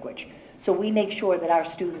another language. So we make sure that our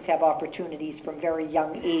students have opportunities from very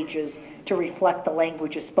young ages to reflect the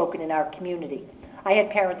languages spoken in our community. I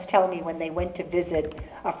had parents tell me when they went to visit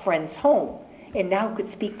a friend's home and now could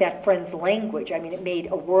speak that friend's language. I mean, it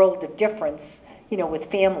made a world of difference, you know,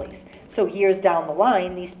 with families. So years down the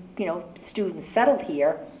line, these, you know, students settled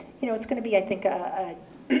here, you know, it's going to be, I think,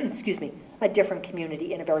 excuse me, a different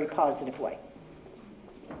community in a very positive way.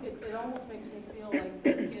 It almost makes me feel like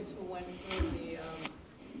the kids who went through the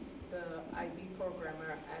IB program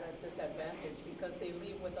are at a disadvantage because they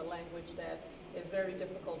leave with a language that is very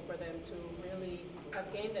difficult for them to really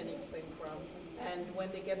have gained anything from. And when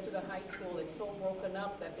they get to the high school, it's so broken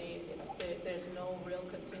up that there's no real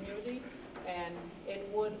continuity. And it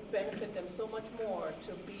would benefit them so much more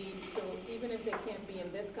even if they can't be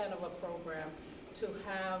in this kind of a program, to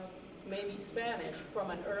have maybe Spanish from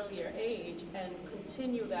an earlier age and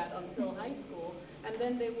continue that until high school, and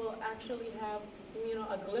then they will actually have, you know,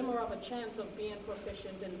 a glimmer of a chance of being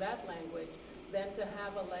proficient in that language than to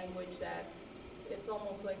have a language that it's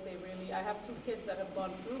almost like they really, I have two kids that have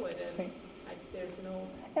gone through it, and there's no...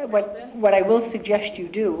 What I will suggest you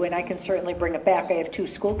do, and I can certainly bring it back, I have 2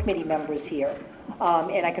 school committee members here,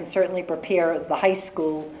 and I can certainly prepare the high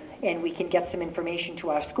school, and we can get some information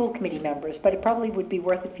to our school committee members, but it probably would be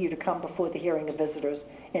worth it for you to come before the hearing of visitors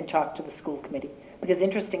and talk to the school committee. Because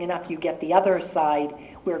interesting enough, you get the other side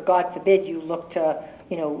where, God forbid, you look to,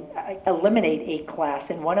 you know, eliminate a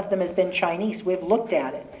class, and one of them has been Chinese. We've looked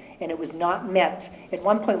at it, and it was not met. At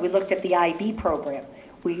one point, we looked at the IB program.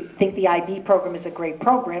 We think the IB program is a great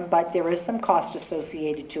program, but there is some cost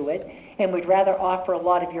associated to it, and we'd rather offer a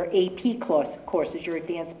lot of your AP courses, your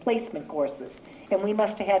advanced placement courses. And we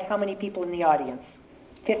must have had how many people in the audience?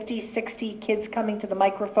 50, 60 kids coming to the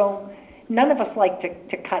microphone? None of us like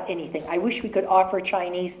to cut anything. I wish we could offer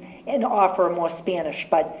Chinese and offer more Spanish,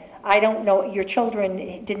 but I don't know, your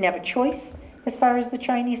children didn't have a choice as far as the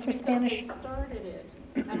Chinese or Spanish? Because they started it,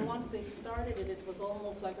 and once they started it, it was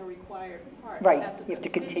almost like a required part. Right, you have to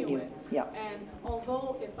continue, it. yeah. And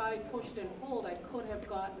although if I pushed and pulled, I could have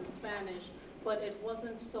gotten Spanish, but it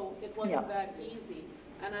wasn't that easy.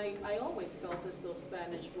 And I always felt as though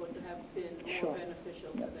Spanish would have been more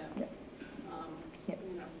beneficial to them. You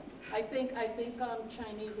know, I think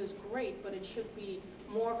Chinese is great, but it should be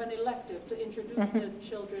more of an elective to introduce the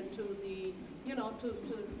children to the, you know,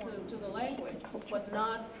 to the language, but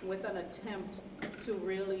not with an attempt to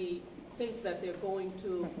really think that they're going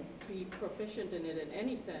to be proficient in it in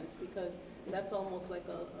any sense, because that's almost like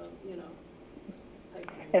a you know.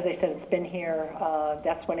 As I said, it's been here,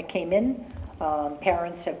 that's when it came in.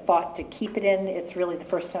 Parents have fought to keep it in. It's really the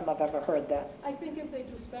first time I've ever heard that. I think if they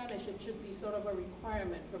do Spanish, it should be sort of a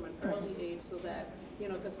requirement from an early age, so that, you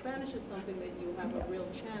know, because Spanish is something that you have a real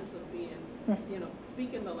chance of being, you know,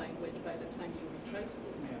 speaking the language by the time you reach high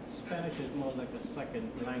school. Yeah, Spanish is more like a second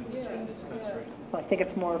language in this country. Well, I think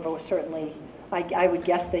it's more of a, certainly, I would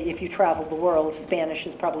guess that if you travel the world, Spanish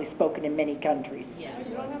is probably spoken in many countries. Yeah,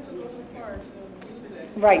 you don't have to go too far to use it.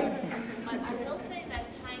 Right. I will say that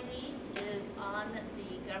Chinese is on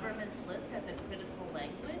the government's list as a critical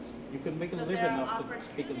language. You can make a So living there are off of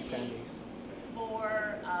speaking opportunities Chinese.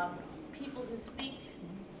 for people who speak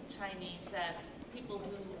Chinese that people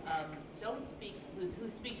who don't speak, who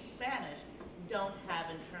speak Spanish don't have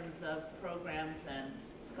in terms of programs and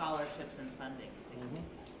scholarships and funding.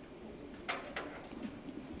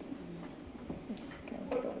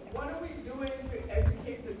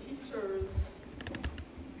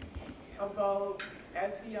 about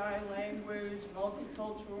SEI language,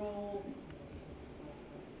 multicultural?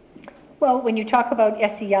 Well, when you talk about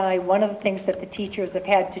SEI, one of the things that the teachers have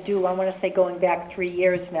had to do, I want to say going back 3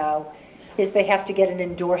 years now, is they have to get an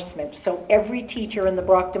endorsement. So every teacher in the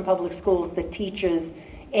Brockton Public Schools that teaches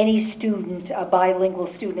any student, a bilingual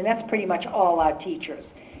student, and that's pretty much all our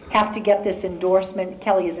teachers, have to get this endorsement.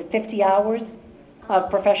 Kelly, is it 50 hours of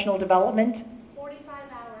professional development? 45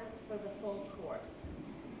 hours for the full course.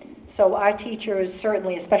 So our teachers,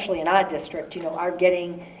 certainly, especially in our district, are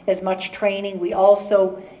getting as much training. We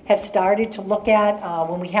also have started to look at,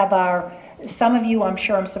 when we have our, some of you, I'm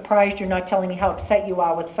sure, I'm surprised you're not telling me how upset you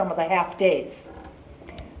are with some of the half days.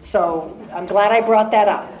 So I'm glad I brought that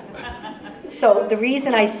up. So the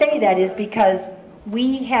reason I say that is because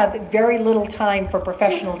we have very little time for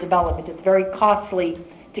professional development. It's very costly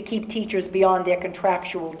to keep teachers beyond their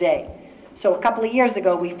contractual day. So a couple of years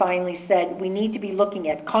ago, we finally said we need to be looking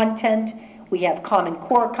at content. We have Common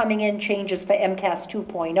Core coming in, changes for MCAS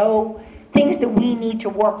 2.0, things that we need to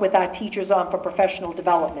work with our teachers on for professional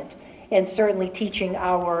development, and certainly teaching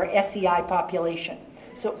our SEI population.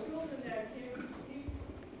 So.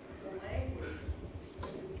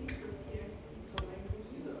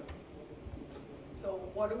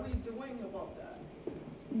 What are we doing about that?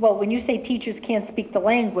 Well, when you say teachers can't speak the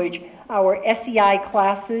language, our SEI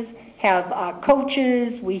classes have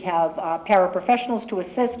coaches, we have paraprofessionals to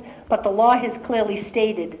assist, but the law has clearly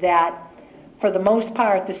stated that for the most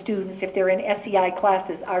part, the students, if they're in SEI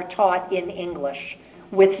classes, are taught in English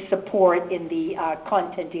with support in the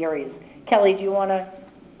content areas. Kelly, do you want to?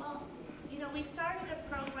 Well, we started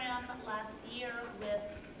a program last year with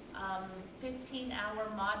 15-hour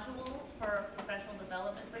modules for professional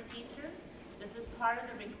development for teachers. This is part of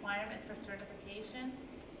the requirement for certification.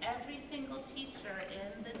 Every single teacher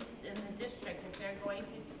in the district, if they're going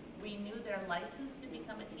to renew their license to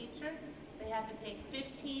become a teacher, they have to take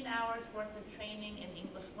 15 hours worth of training in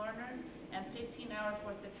English learners and 15 hours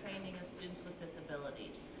worth of training in students with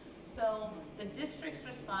disabilities. So the district's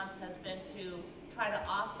response has been to try to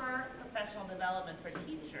offer professional development for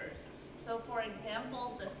teachers. So for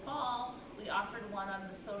example, this fall, we offered one on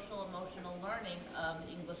the social emotional learning of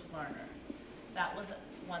English learners. That was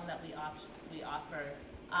one that we offered. We offer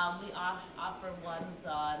ones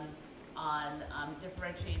on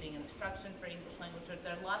differentiating instruction for English language.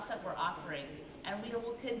 There are lots that we're offering, and we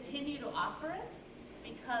will continue to offer it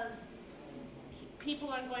because people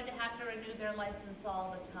are going to have to renew their license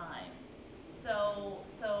all the time. So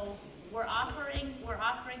we're offering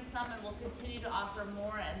some, and we'll continue to offer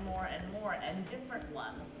more and more and more and different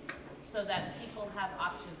ones so that people have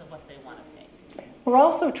options of what they want to take. We're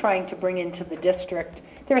also trying to bring into the district,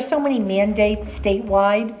 there are so many mandates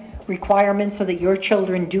statewide, requirements so that your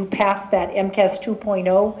children do pass that MCAS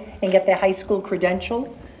 2.0 and get their high school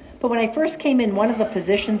credential. But when I first came in, one of the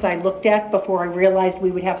positions I looked at before I realized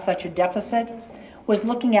we would have such a deficit was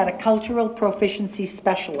looking at a cultural proficiency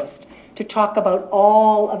specialist to talk about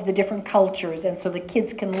all of the different cultures, and so the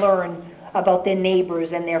kids can learn about their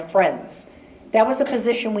neighbors and their friends. That was a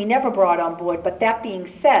position we never brought on board, but that being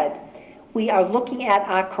said, we are looking at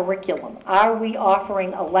our curriculum. Are we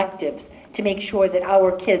offering electives to make sure that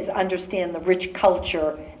our kids understand the rich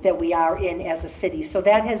culture that we are in as a city? So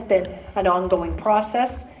that has been an ongoing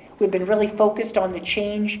process. We've been really focused on the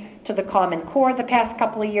change to the Common Core the past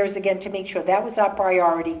couple of years, again, to make sure that was our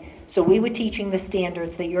priority. So we were teaching the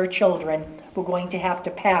standards that your children were going to have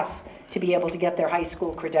to pass to be able to get their high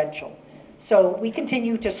school credential. So we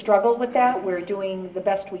continue to struggle with that. We're doing the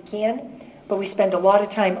best we can, but we spend a lot of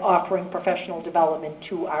time offering professional development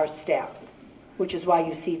to our staff, which is why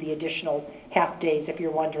you see the additional half days if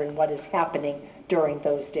you're wondering what is happening during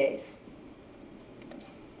those days.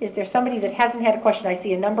 Is there somebody that hasn't had a question? I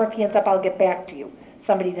see a number of hands up. I'll get back to you.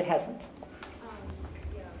 Somebody that hasn't.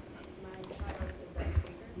 Yeah, my child is at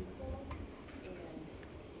Baker School, and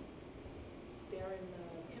they're in the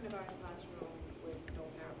kindergarten classroom with no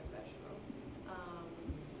paraprofessional. I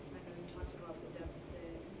know you talked about the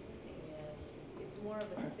deficit, and it's more of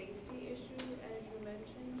a safety issue, as you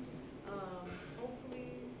mentioned.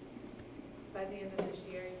 Hopefully, by the end of this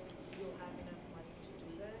year, you'll have enough money to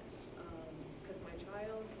do that, because my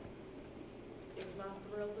child is not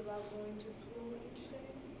thrilled about going to school each day,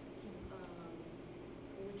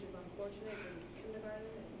 which is unfortunate because it's kindergarten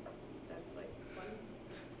and that's like fun.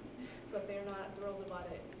 So if they're not thrilled about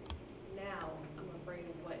it now, I'm afraid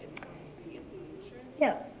of what it's going to be in the future.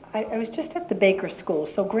 Yeah, I was just at the Baker School.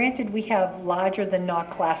 So granted, we have larger than not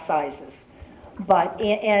class sizes. But,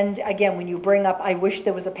 and again, when you bring up, I wish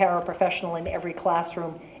there was a paraprofessional in every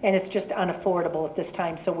classroom, and it's just unaffordable at this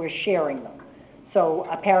time, so we're sharing them. So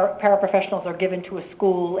paraprofessionals are given to a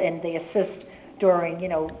school and they assist during,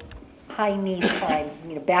 high need times,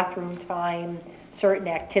 bathroom time, certain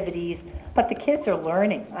activities. But the kids are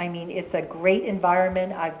learning. I mean, it's a great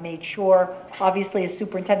environment. I've made sure, obviously as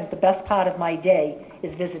superintendent, the best part of my day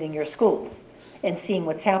is visiting your schools and seeing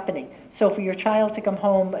what's happening. So for your child to come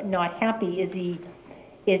home not happy, is he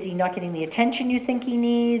not getting the attention you think he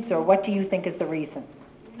needs, or what do you think is the reason?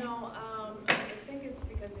 No, I think it's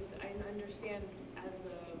because I understand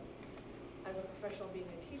as a professional being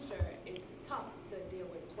a teacher, it's tough to deal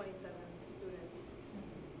with 27 students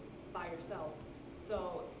by yourself.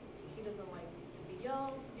 So he doesn't like to be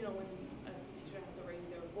yelled. When a teacher has to raise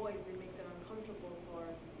their voice, it makes it uncomfortable for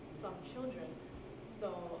some children. So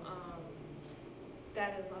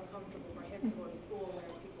that is uncomfortable for him to go to school where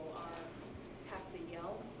people have to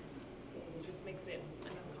yell. It just makes it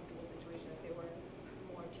an uncomfortable situation. If there were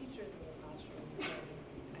more teachers in the classroom, then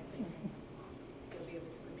I think they'll be able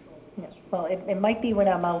to control the classroom. Well, it might be when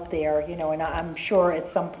I'm out there, and I'm sure at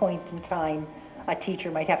some point in time a teacher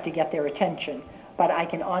might have to get their attention. But I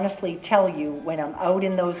can honestly tell you, when I'm out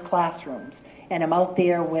in those classrooms and I'm out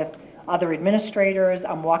there with other administrators,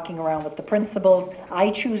 I'm walking around with the principals, I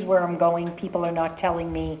choose where I'm going, people are not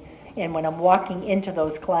telling me. And when I'm walking into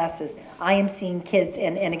those classes, I am seeing kids,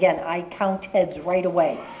 and again, I count heads right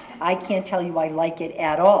away. I can't tell you I like it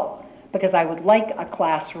at all, because I would like a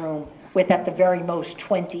classroom with at the very most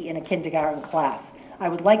 20 in a kindergarten class. I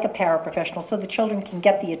would like a paraprofessional so the children can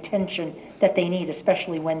get the attention that they need,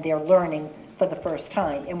 especially when they're learning for the first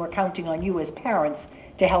time. And we're counting on you as parents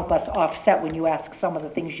to help us offset when you ask some of the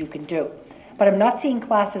things you can do. But I'm not seeing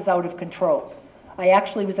classes out of control. I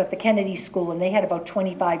actually was at the Kennedy School and they had about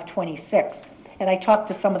 25, 26. And I talked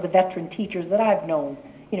to some of the veteran teachers that I've known,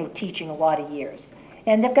 teaching a lot of years.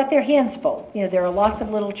 And they've got their hands full. There are lots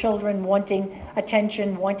of little children wanting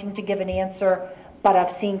attention, wanting to give an answer, but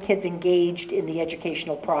I've seen kids engaged in the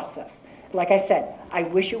educational process. Like I said, I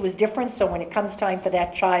wish it was different, so when it comes time for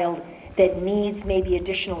that child that needs maybe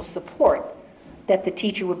additional support, that the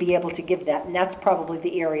teacher would be able to give that, and that's probably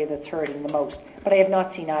the area that's hurting the most. But I have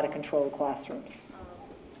not seen out of control classrooms.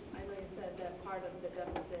 I know you said that part of the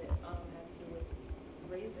deficit has to do with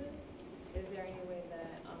raises. Is there any way that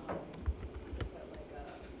you could put like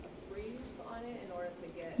a freeze on it in order to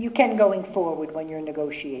get... You can going forward when you're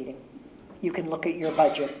negotiating. You can look at your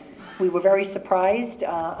budget. We were very surprised,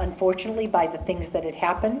 unfortunately, by the things that had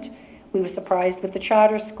happened. We were surprised with the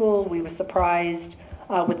charter school. We were surprised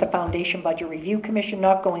with the Foundation Budget Review Commission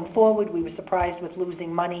not going forward. We were surprised with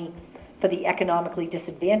losing money for the economically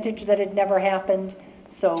disadvantaged that had never happened.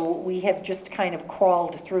 So we have just kind of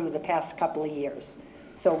crawled through the past couple of years.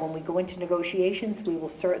 So when we go into negotiations, we will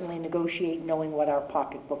certainly negotiate knowing what our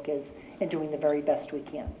pocketbook is and doing the very best we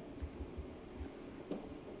can.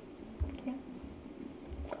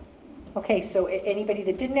 Okay, so anybody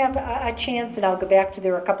that didn't have a chance, and I'll go back to,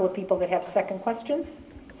 there are a couple of people that have second questions.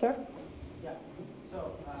 Sir? Yeah,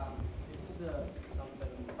 so this is something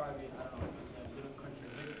probably, I don't know if it's a little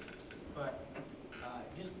contradictory, but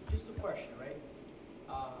just a question, right?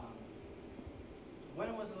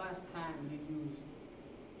 When was the last time you used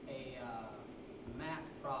a math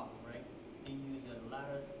problem, right? You used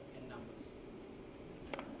letters and numbers.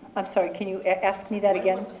 I'm sorry, can you ask me that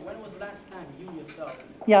again? When was the last time you yourself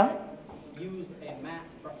used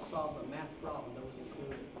solved a math problem that was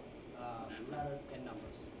included letters and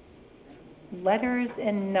numbers? Letters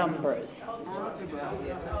and numbers.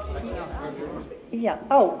 Yeah.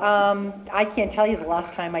 Oh, I can't tell you the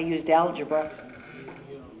last time I used algebra.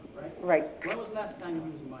 Right. When was the last time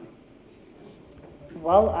you used money?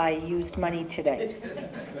 Well, I used money today.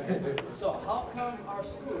 So how come our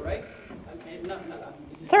school, right?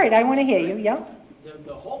 It's all right, I want to hear you, yeah?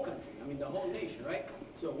 The whole country, the whole nation, right?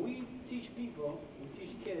 So we teach people, we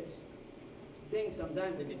teach kids things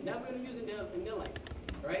sometimes that they're never going to use in their life,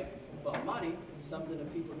 right? But money is something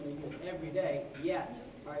that people are going to use every day, yet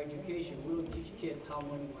our education will teach kids how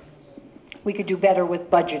money works. We could do better with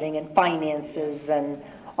budgeting and finances and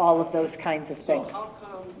all of those kinds of things. So how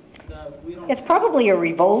come we don't... It's probably a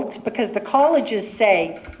revolt because the colleges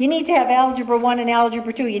say, you need to have Algebra 1 and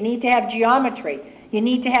Algebra 2, you need to have geometry, you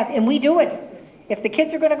need to have, and we do it. If the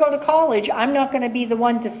kids are going to go to college, I'm not going to be the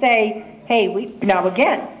one to say, hey, now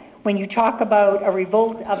again, when you talk about a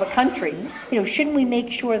revolt of a country, shouldn't we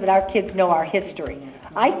make sure that our kids know our history?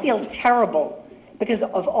 I feel terrible because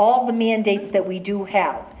of all the mandates that we do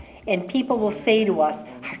have. And people will say to us,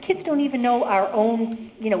 our kids don't even know our own,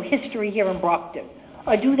 history here in Brockton.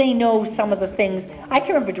 Or do they know some of the things? I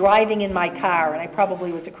can remember driving in my car, and I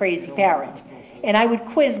probably was a crazy parent, and I would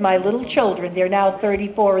quiz my little children, they're now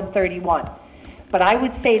 34 and 31. But I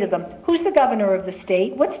would say to them, who's the governor of the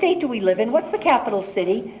state? What state do we live in? What's the capital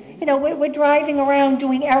city? You know, we're driving around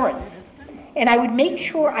doing errands. And I would make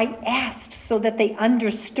sure I asked so that they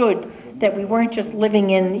understood that we weren't just living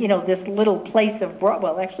in, you know, this little place of,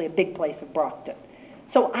 well, actually a big place of Brockton.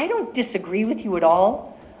 So I don't disagree with you at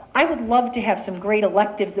all. I would love to have some great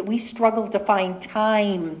electives that we struggle to find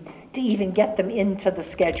time to even get them into the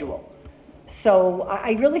schedule. So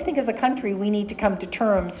I really think as a country we need to come to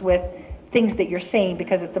terms with things that you're saying,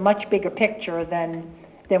 because it's a much bigger picture than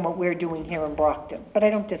what we're doing here in Brockton. But I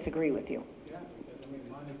don't disagree with you. Yeah, because I mean,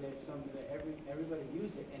 money is something that everybody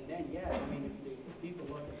use it, and then yeah, I mean, if people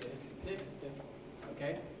look at the statistics,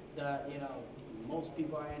 okay, you know, most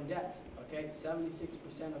people are in debt. Okay, 76%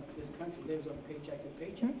 of this country lives on paycheck to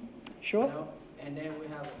paycheck. Sure. You know? And then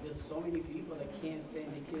there's so many people that can't send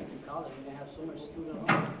their kids to college, and they have so much student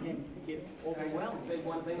loans, they can get overwhelmed. Can I say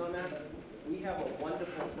one thing on that? We have a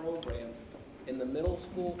wonderful program in the middle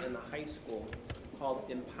school and the high school called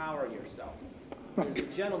Empower Yourself. There's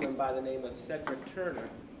a gentleman by the name of Cedric Turner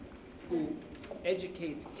who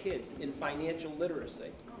educates kids in financial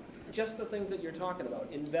literacy. Just the things that you're talking about: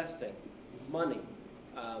 investing, money,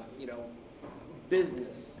 you know,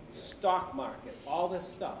 business, stock market, all this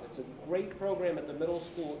stuff. It's a great program at the middle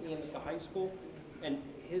school and at the high school, and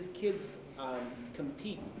his kids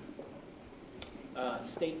compete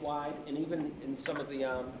statewide, and even in some of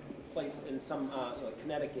the places in some you know,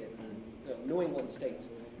 Connecticut and New England states,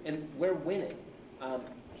 and we're winning.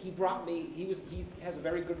 He brought me. He has a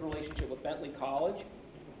very good relationship with Bentley College,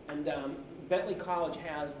 and Bentley College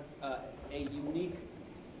has a unique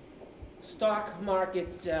stock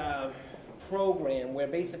market program where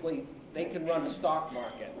basically they can run the stock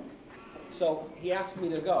market. So he asked me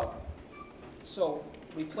to go. So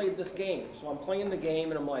we played this game. So I'm playing the game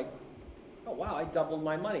and I'm like, oh wow, I doubled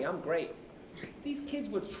my money, I'm great. These kids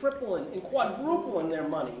were tripling and quadrupling their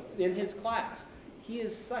money in his class. He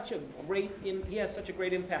has such a great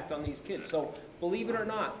impact on these kids. So believe it or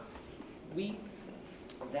not,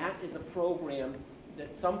 that is a program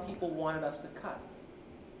that some people wanted us to cut.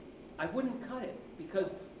 I wouldn't cut it, because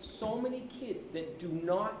so many kids that do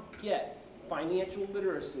not get financial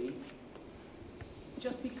literacy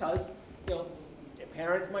just because, you know, their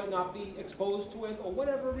parents might not be exposed to it or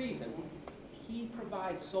whatever reason. He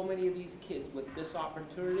provides so many of these kids with this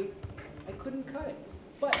opportunity. I couldn't cut it.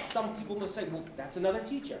 But some people will say, well, that's another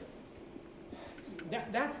teacher.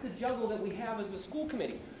 That's the juggle that we have as a school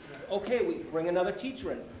committee. Okay, we bring another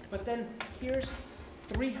teacher in, but then here's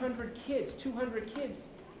 300 kids, 200 kids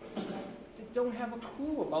that don't have a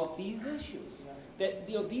clue about these issues. That,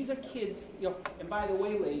 you know, these are kids, you know, and by the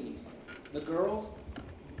way, ladies, the girls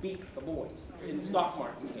beat the boys in the stock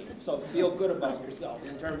market game. So feel good about yourself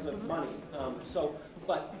in terms of money.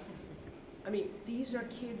 But I mean, these are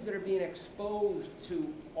kids that are being exposed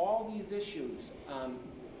to all these issues.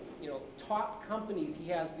 You know, top companies he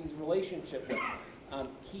has these relationships with.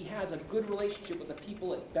 He has a good relationship with the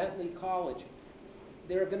people at Bentley College.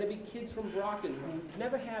 There are going to be kids from Brockton who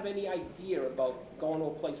never have any idea about going to a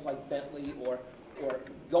place like Bentley or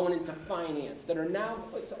going into finance, that are now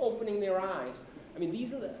opening their eyes. I mean,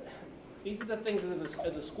 these are the things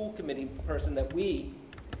as a school committee person that we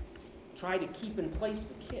try to keep in place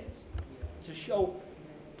for kids, to show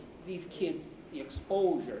these kids the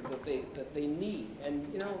exposure that they need. And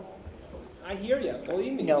you know, I hear you.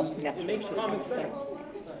 Believe me, it makes common sense.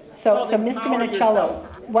 So Mr. Minicello,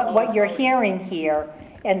 what you're hearing here,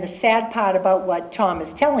 and the sad part about what Tom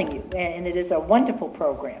is telling you, and it is a wonderful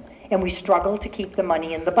program, and we struggle to keep the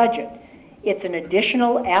money in the budget. It's an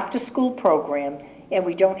additional after-school program, and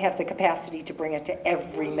we don't have the capacity to bring it to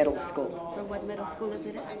every middle school. So what middle school is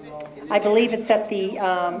it at? I believe it's at the,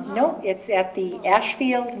 no, it's at the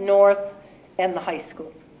Ashfield, North, and the high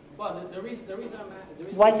school. Well, the reason I'm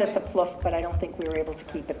at, Was at the Plouffe, but I don't think we were able to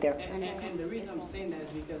keep it there. And the reason I'm saying that is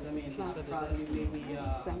because, I mean, it's probably maybe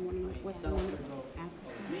selfish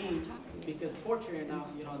of me, because fortunately enough,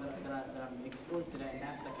 you know, that I'm exposed to that, and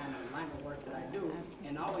that's the kind of line of work that I do.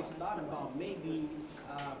 And I always thought about maybe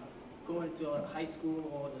going to a high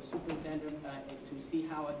school or the superintendent to see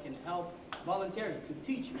how it can help voluntarily to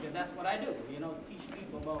teach, because that's what I do, you know, teach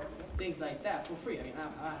people about things like that for free. I mean,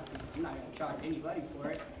 I'm not going to charge anybody for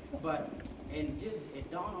it, but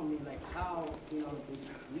it dawned on me like how, you know,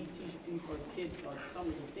 we teach people, kids, some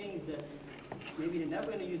of the things that maybe they're never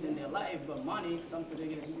going to use in their life, but money is something they're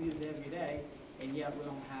going to use every day, and yet we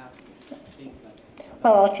don't have things like that.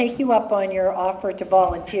 Well, I'll take you up on your offer to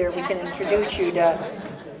volunteer. We can introduce you to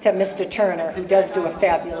Mr. Turner, who does do a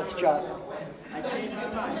fabulous job. I changed my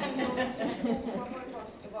mind.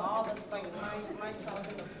 All this, like my child's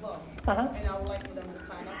in the Plouffe, and I would like for them to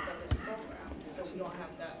sign up for this program. It's a don't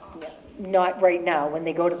have that option. Not right now, when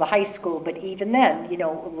they go to the high school, but even then, you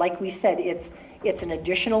know, like we said, it's an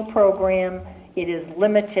additional program, it is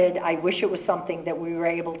limited. I wish it was something that we were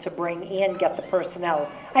able to bring and get the personnel.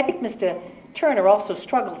 I think Mr. Turner also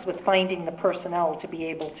struggles with finding the personnel to be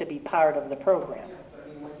able to be part of the program. But I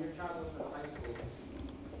mean, when your child goes to high school,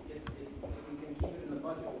 if you can keep it in the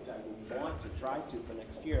budget, which I would want to try to for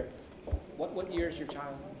next year, what year is your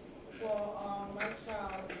child? Well, my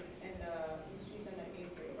child is she's in the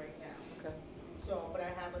 8th grade right now. Okay. So, but I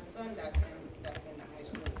have a son that's in the high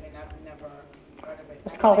school, and I've never heard of it.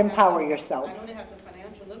 It's called Empower Yourselves. I know they have the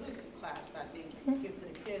financial literacy class that they give to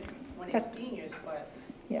the kids when they're That's- seniors, but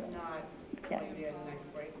Yeah. not Yeah. when they're in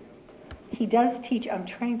 9th grade. He does teach, I'm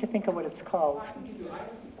trying to think of what it's called.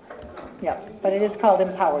 Yeah, but it is called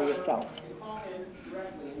Empower Yourselves. Call in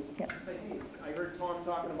directly and Yeah. say, hey, I heard Tom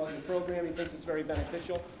talking about the program, he thinks it's very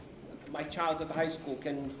beneficial. My child's at the high school,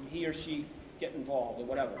 can he or she get involved or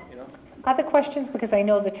whatever, you know? Other questions, because I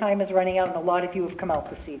know the time is running out and a lot of you have come out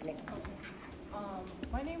this evening.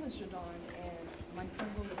 My name is Jadon, and my son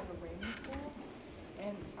goes to the Raymond School,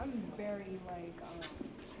 and I'm very,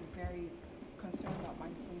 very concerned about my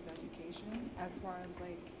son's education, as far as,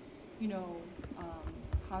 you know,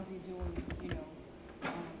 how's he doing,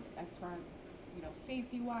 as far as,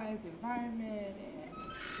 safety-wise, environment, and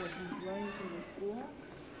what he's learning from the school.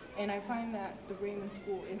 And I find that the Raymond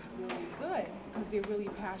School is really good, because they're really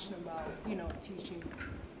passionate about, teaching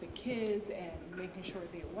the kids and making sure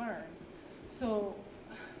they learn. So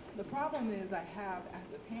the problem is I have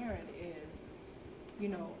as a parent is,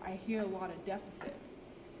 I hear a lot of deficit,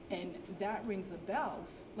 and that rings a bell.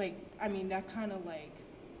 That kind of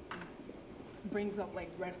brings up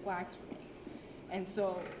red flags for me. And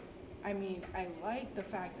so, I like the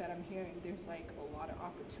fact that I'm hearing there's a lot of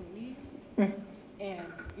opportunities and,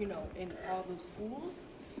 in all the schools,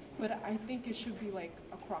 but I think it should be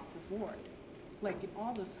across the board, in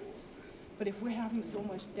all the schools. But if we're having so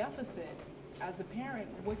much deficit, as a parent,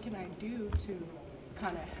 what can I do to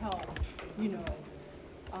kind of help,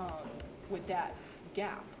 with that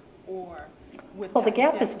gap or with Well, the that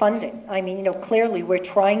gap is deficit? funding. Clearly we're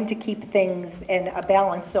trying to keep things in a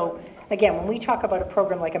balance. So again, when we talk about a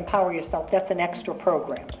program like Empower Yourself, that's an extra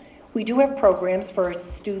program. We do have programs for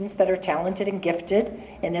students that are talented and gifted,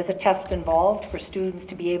 and there's a test involved for students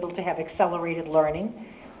to be able to have accelerated learning.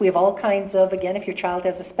 We have all kinds of, again, if your child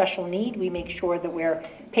has a special need, we make sure that we're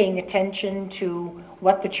paying attention to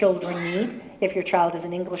what the children need. If your child is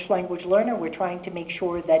an English language learner, we're trying to make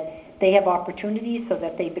sure that they have opportunities so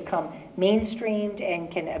that they become mainstreamed and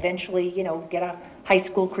can eventually, get a high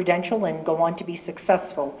school credential and go on to be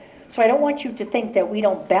successful. So I don't want you to think that we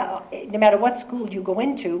don't, no matter what school you go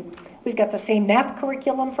into, we've got the same math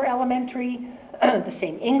curriculum for elementary, the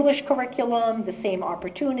same English curriculum, the same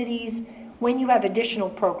opportunities. When you have additional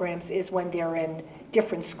programs is when they're in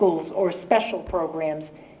different schools, or special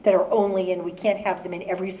programs that are only in, we can't have them in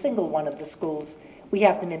every single one of the schools. We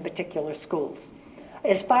have them in particular schools.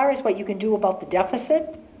 As far as what you can do about the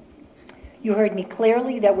deficit, you heard me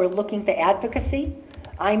clearly that we're looking for advocacy.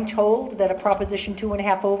 I'm told that a Proposition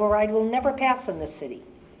 2.5 override will never pass in this city.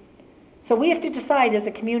 So we have to decide as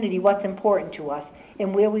a community what's important to us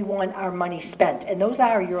and where we want our money spent, and those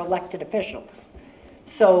are your elected officials.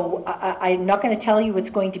 So I'm not going to tell you it's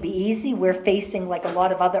going to be easy. We're facing, like a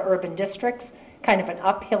lot of other urban districts, kind of an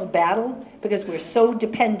uphill battle because we're so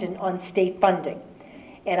dependent on state funding.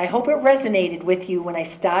 And I hope it resonated with you when I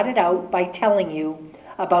started out by telling you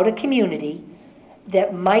about a community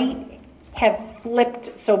that might have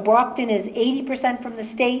flipped. So Brockton is 80% from the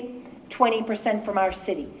state, 20% from our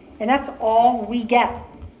city. And that's all we get.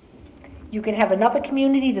 You can have another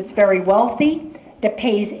community that's very wealthy that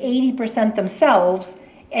pays 80% themselves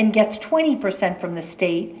and gets 20% from the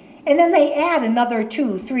state, and then they add another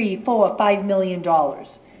 $2, $3, $4, $5 million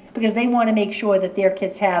because they want to make sure that their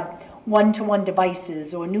kids have one-to-one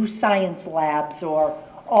devices or new science labs or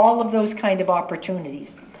all of those kind of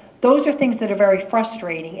opportunities. Those are things that are very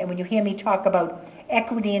frustrating, and when you hear me talk about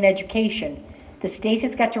equity in education, the state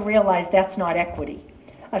has got to realize that's not equity,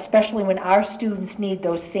 especially when our students need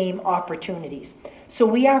those same opportunities. So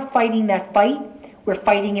we are fighting that fight. We're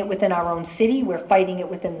fighting it within our own city. We're fighting it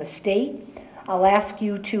within the state. I'll ask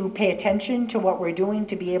you to pay attention to what we're doing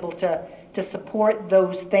to be able to support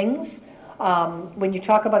those things. When you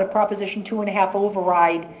talk about a Proposition 2.5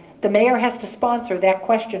 override, the mayor has to sponsor that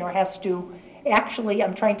question, or has to, actually,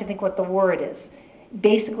 I'm trying to think what the word is.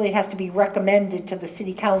 Basically, it has to be recommended to the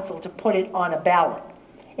city council to put it on a ballot.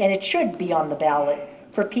 And it should be on the ballot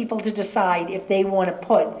for people to decide if they want to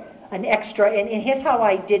put an extra, and here's how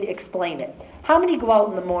I did explain it. How many go out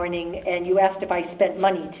in the morning, and you asked if I spent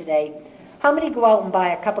money today, How many go out and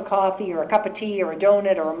buy a cup of coffee or a cup of tea or a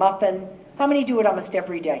donut or a muffin? How many do it almost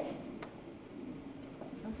every day?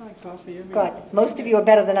 I buy coffee every Good. Most of you are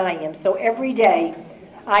better than I am. So every day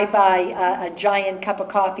I buy a giant cup of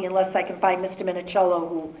coffee unless I can find Mr. Minicello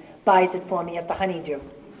who buys it for me at the Honeydew.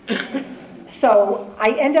 So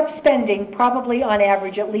I end up spending probably on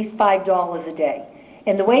average at least $5 a day.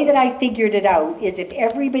 And the way that I figured it out is if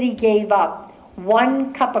everybody gave up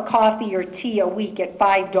 1 cup of coffee or tea a week at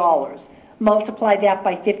 $5, multiply that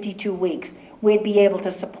by 52 weeks, we'd be able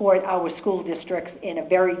to support our school districts in a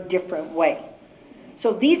very different way.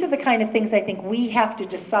 So these are the kind of things I think we have to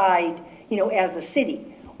decide, you know, as a city,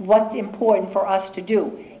 what's important for us to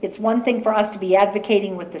do. It's one thing for us to be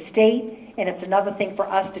advocating with the state, and it's another thing for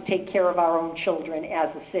us to take care of our own children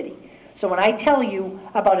as a city. So when I tell you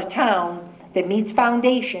about a town that meets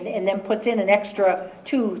foundation and then puts in an extra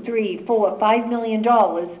 $2, $3, $4, $5 million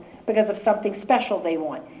because of something special they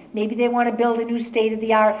want. Maybe they want to build a new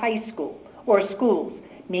state-of-the-art high school or schools.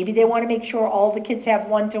 Maybe they want to make sure all the kids have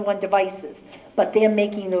one-to-one devices, but they're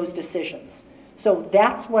making those decisions. So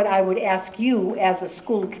that's what I would ask you as a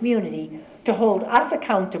school community, to hold us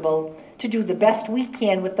accountable to do the best we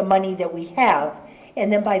can with the money that we have,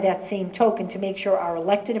 and then by that same token to make sure our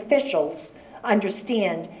elected officials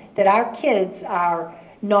understand that our kids are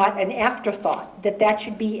not an afterthought, that that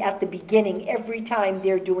should be at the beginning every time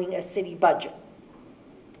they're doing a city budget.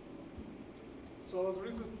 So I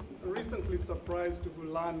was recently surprised to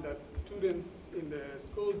learn that students in the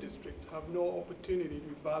school district have no opportunity to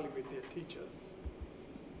evaluate their teachers.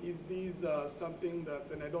 Is these something that,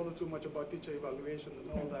 and I don't know too much about teacher evaluation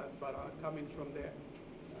and all that, but coming from the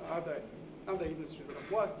other industries that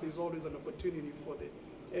I've worked, there's always an opportunity for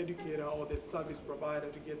the educator or the service provider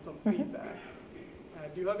to get some feedback.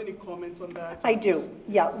 Do you have any comment on that? I do,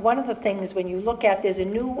 yeah. One of the things when you look at, there's a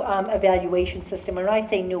new evaluation system, and when I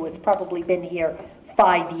say new, it's probably been here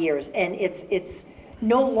 5 years, and it's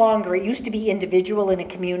no longer, it used to be individual in a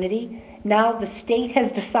community. Now the state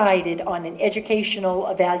has decided on an educational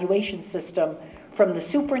evaluation system from the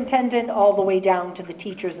superintendent all the way down to the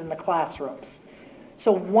teachers in the classrooms.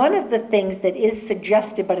 So one of the things that is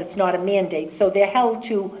suggested, but it's not a mandate, so they're held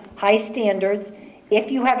to high standards. If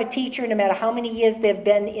you have a teacher, no matter how many years they've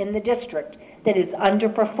been in the district, that is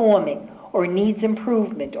underperforming or needs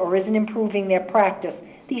improvement or isn't improving their practice,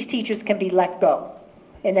 these teachers can be let go.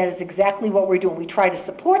 And that is exactly what we're doing. We try to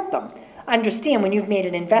support them. Understand, when you've made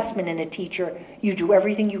an investment in a teacher, you do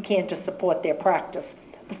everything you can to support their practice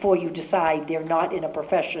before you decide they're not in a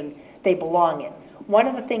profession they belong in. One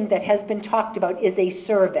of the things that has been talked about is a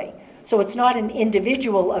survey. So it's not an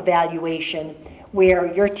individual evaluation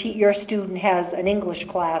where your student has an English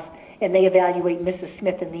class and they evaluate Mrs.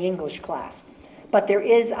 Smith in the English class. But there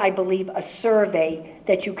is, I believe, a survey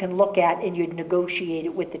that you can look at and you'd negotiate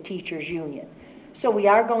it with the teachers' union. So we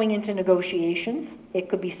are going into negotiations. It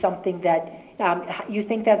could be something that you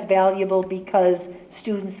think that's valuable because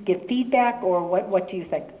students give feedback, or what do you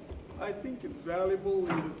think? I think it's valuable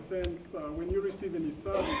in the sense when you receive any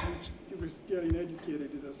service, which getting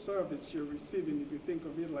educated is a service you're receiving. If you think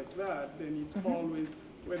of it like that, then it's always,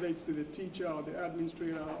 whether it's to the teacher or the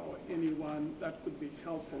administrator or anyone, that could be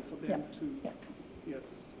helpful for them yes.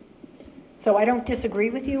 So I don't disagree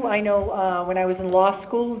with you. I know when I was in law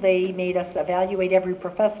school, they made us evaluate every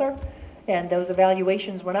professor, and those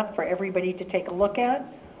evaluations went up for everybody to take a look at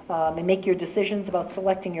and make your decisions about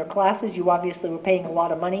selecting your classes. You obviously were paying a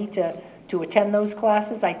lot of money to attend those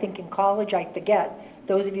classes. I think in college, I forget,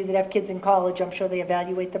 those of you that have kids in college, I'm sure they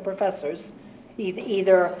evaluate the professors,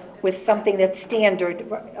 either with something that's standard,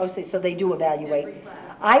 so they do evaluate.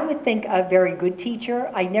 I would think a very good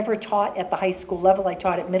teacher, I never taught at the high school level, I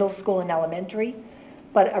taught at middle school and elementary,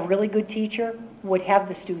 but a really good teacher would have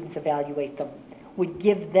the students evaluate them, would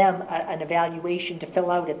give them an evaluation to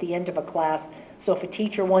fill out at the end of a class. So if a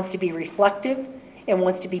teacher wants to be reflective and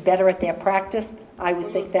wants to be better at their practice, I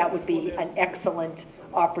would think that would be an excellent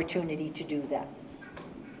opportunity to do that.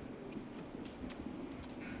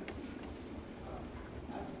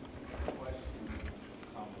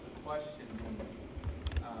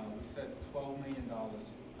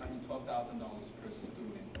 $12,000 per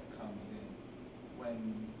student comes in.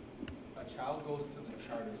 When a child goes to the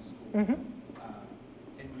charter school,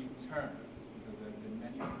 in returns, because there have been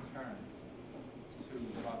many returns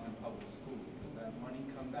to Brockton Public Schools, does that money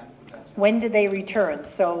come back to that child? When do they return?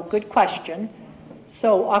 So good question.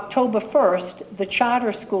 So October 1st, the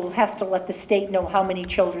charter school has to let the state know how many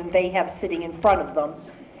children they have sitting in front of them.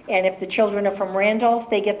 And if the children are from Randolph,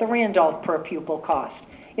 they get the Randolph per pupil cost.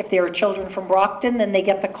 If there are children from Brockton, then they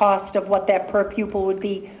get the cost of what that per pupil would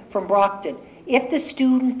be from Brockton. If the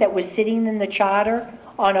student that was sitting in the charter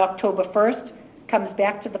on October 1st, comes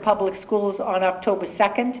back to the public schools on October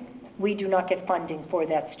 2nd, we do not get funding for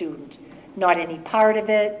that student. Not any part of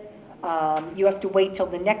it. You have to wait till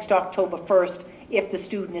the next October 1st if the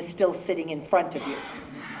student is still sitting in front of you.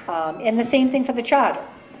 And the same thing for the charter.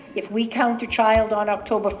 If we count a child on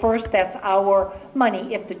October 1st, that's our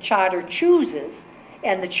money. If the charter chooses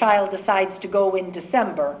and the child decides to go in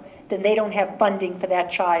December, then they don't have funding for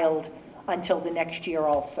that child until the next year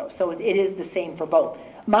also. So it is the same for both.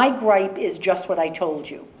 My gripe is just what I told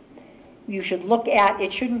you. You should look at,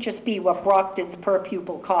 it shouldn't just be what Brockton's per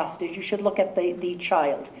pupil cost is. You should look at the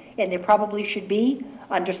child. And there probably should be,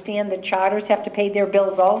 understand that charters have to pay their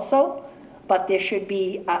bills also, but there should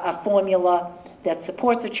be a formula that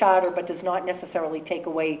supports a charter but does not necessarily take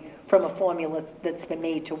away from a formula that's been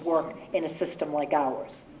made to work in a system like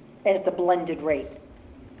ours. And it's a blended rate.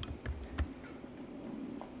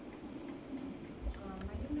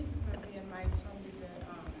 My name is Kirby and my son is a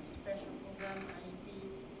special program IEP.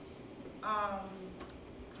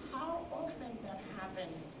 How often that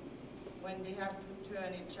happens when they have to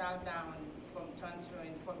turn a child down from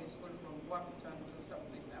transferring from a school from Brockton to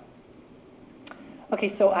someplace else? Okay,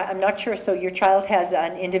 so I'm not sure. So your child has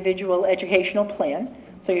an individual educational plan.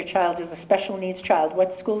 So your child is a special needs child.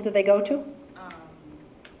 What school do they go to?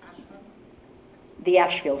 The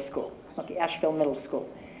Asheville School. Okay, Asheville Middle School.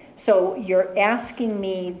 So you're asking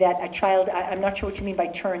me that a child, I'm not sure what you mean by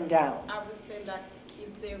turn down. I would say that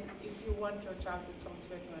if you want your child to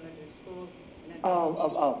transfer to another school,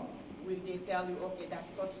 will they tell you, okay, that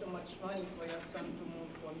costs so much money for your son to move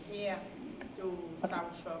from here to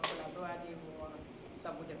South Shore Collaborative or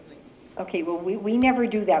some other place? Okay, well, we never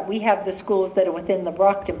do that. We have the schools that are within the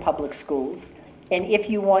Brockton Public Schools, and if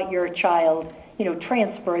you want your child,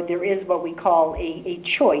 transferred, there is what we call a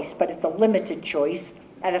choice, but it's a limited choice,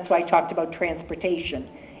 and that's why I talked about transportation.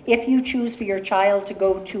 If you choose for your child to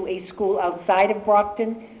go to a school outside of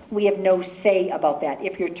Brockton, we have no say about that.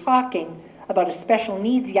 If you're talking about a special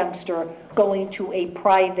needs youngster going to a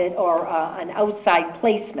private or an outside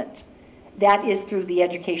placement, that is through the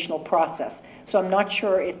educational process. So I'm not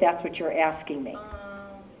sure if that's what you're asking me.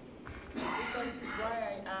 Because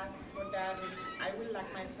why I asked for that is I would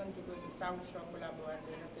like my son to go to South Shore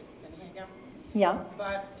Collaborative in Hingham. Yeah.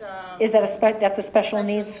 But is that that's a special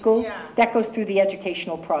needs school? Yeah. That goes through the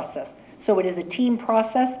educational process. So it is a team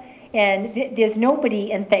process, and there's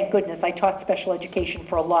nobody, and thank goodness, I taught special education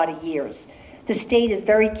for a lot of years. The state is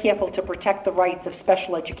very careful to protect the rights of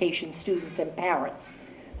special education students and parents.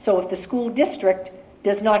 So if the school district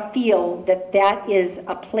does not feel that that is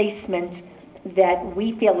a placement that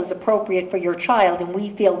we feel is appropriate for your child, and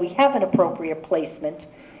we feel we have an appropriate placement,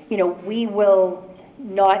 we will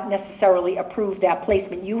not necessarily approve that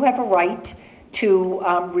placement. You have a right to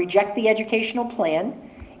reject the educational plan.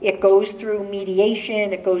 It goes through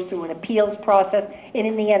mediation, it goes through an appeals process, and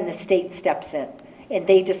in the end, the state steps in, and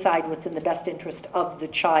they decide what's in the best interest of the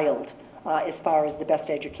child as far as the best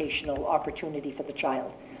educational opportunity for the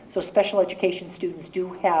child. So special education students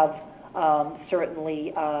do have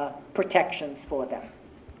certainly protections for them.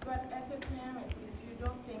 But as a parent, if you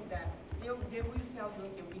don't think that, they will tell you,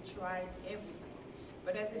 okay, we tried everything.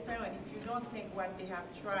 But as a parent, if you don't think what they have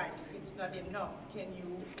tried, if it's not enough, can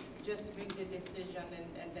you just make the decision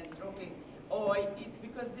and then say, okay, or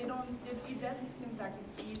because it doesn't seem like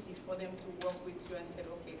it's easy for them to work with you and say,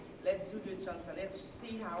 okay, let's do the transfer, let's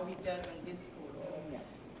see how he does in this school.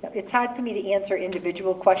 It's hard for me to answer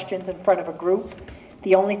individual questions in front of a group.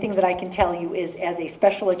 The only thing that I can tell you is, as a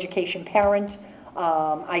special education parent,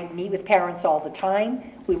 I meet with parents all the time.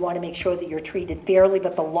 We want to make sure that you're treated fairly,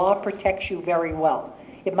 but the law protects you very well.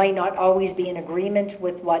 It might not always be in agreement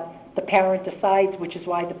with what the parent decides, which is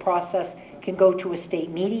why the process can go to a state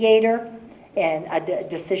mediator, and a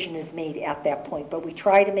decision is made at that point. But we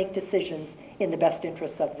try to make decisions in the best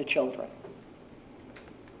interests of the children.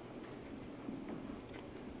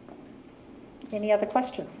 Any other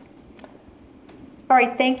questions? All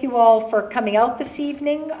right, thank you all for coming out this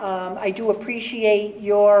evening. I do appreciate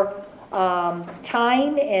your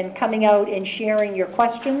time and coming out and sharing your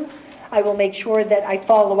questions. I will make sure that I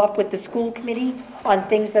follow up with the school committee on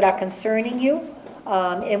things that are concerning you.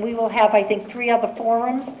 And we will have, I think, 3 other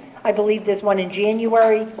forums. I believe there's one in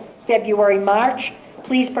January, February, March.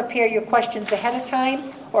 Please prepare your questions ahead of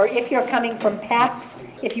time, or if you're coming from PACs,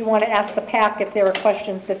 if you want to ask the PAC if there are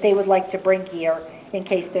questions that they would like to bring here in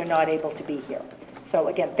case they're not able to be here. So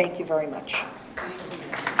again, thank you very much.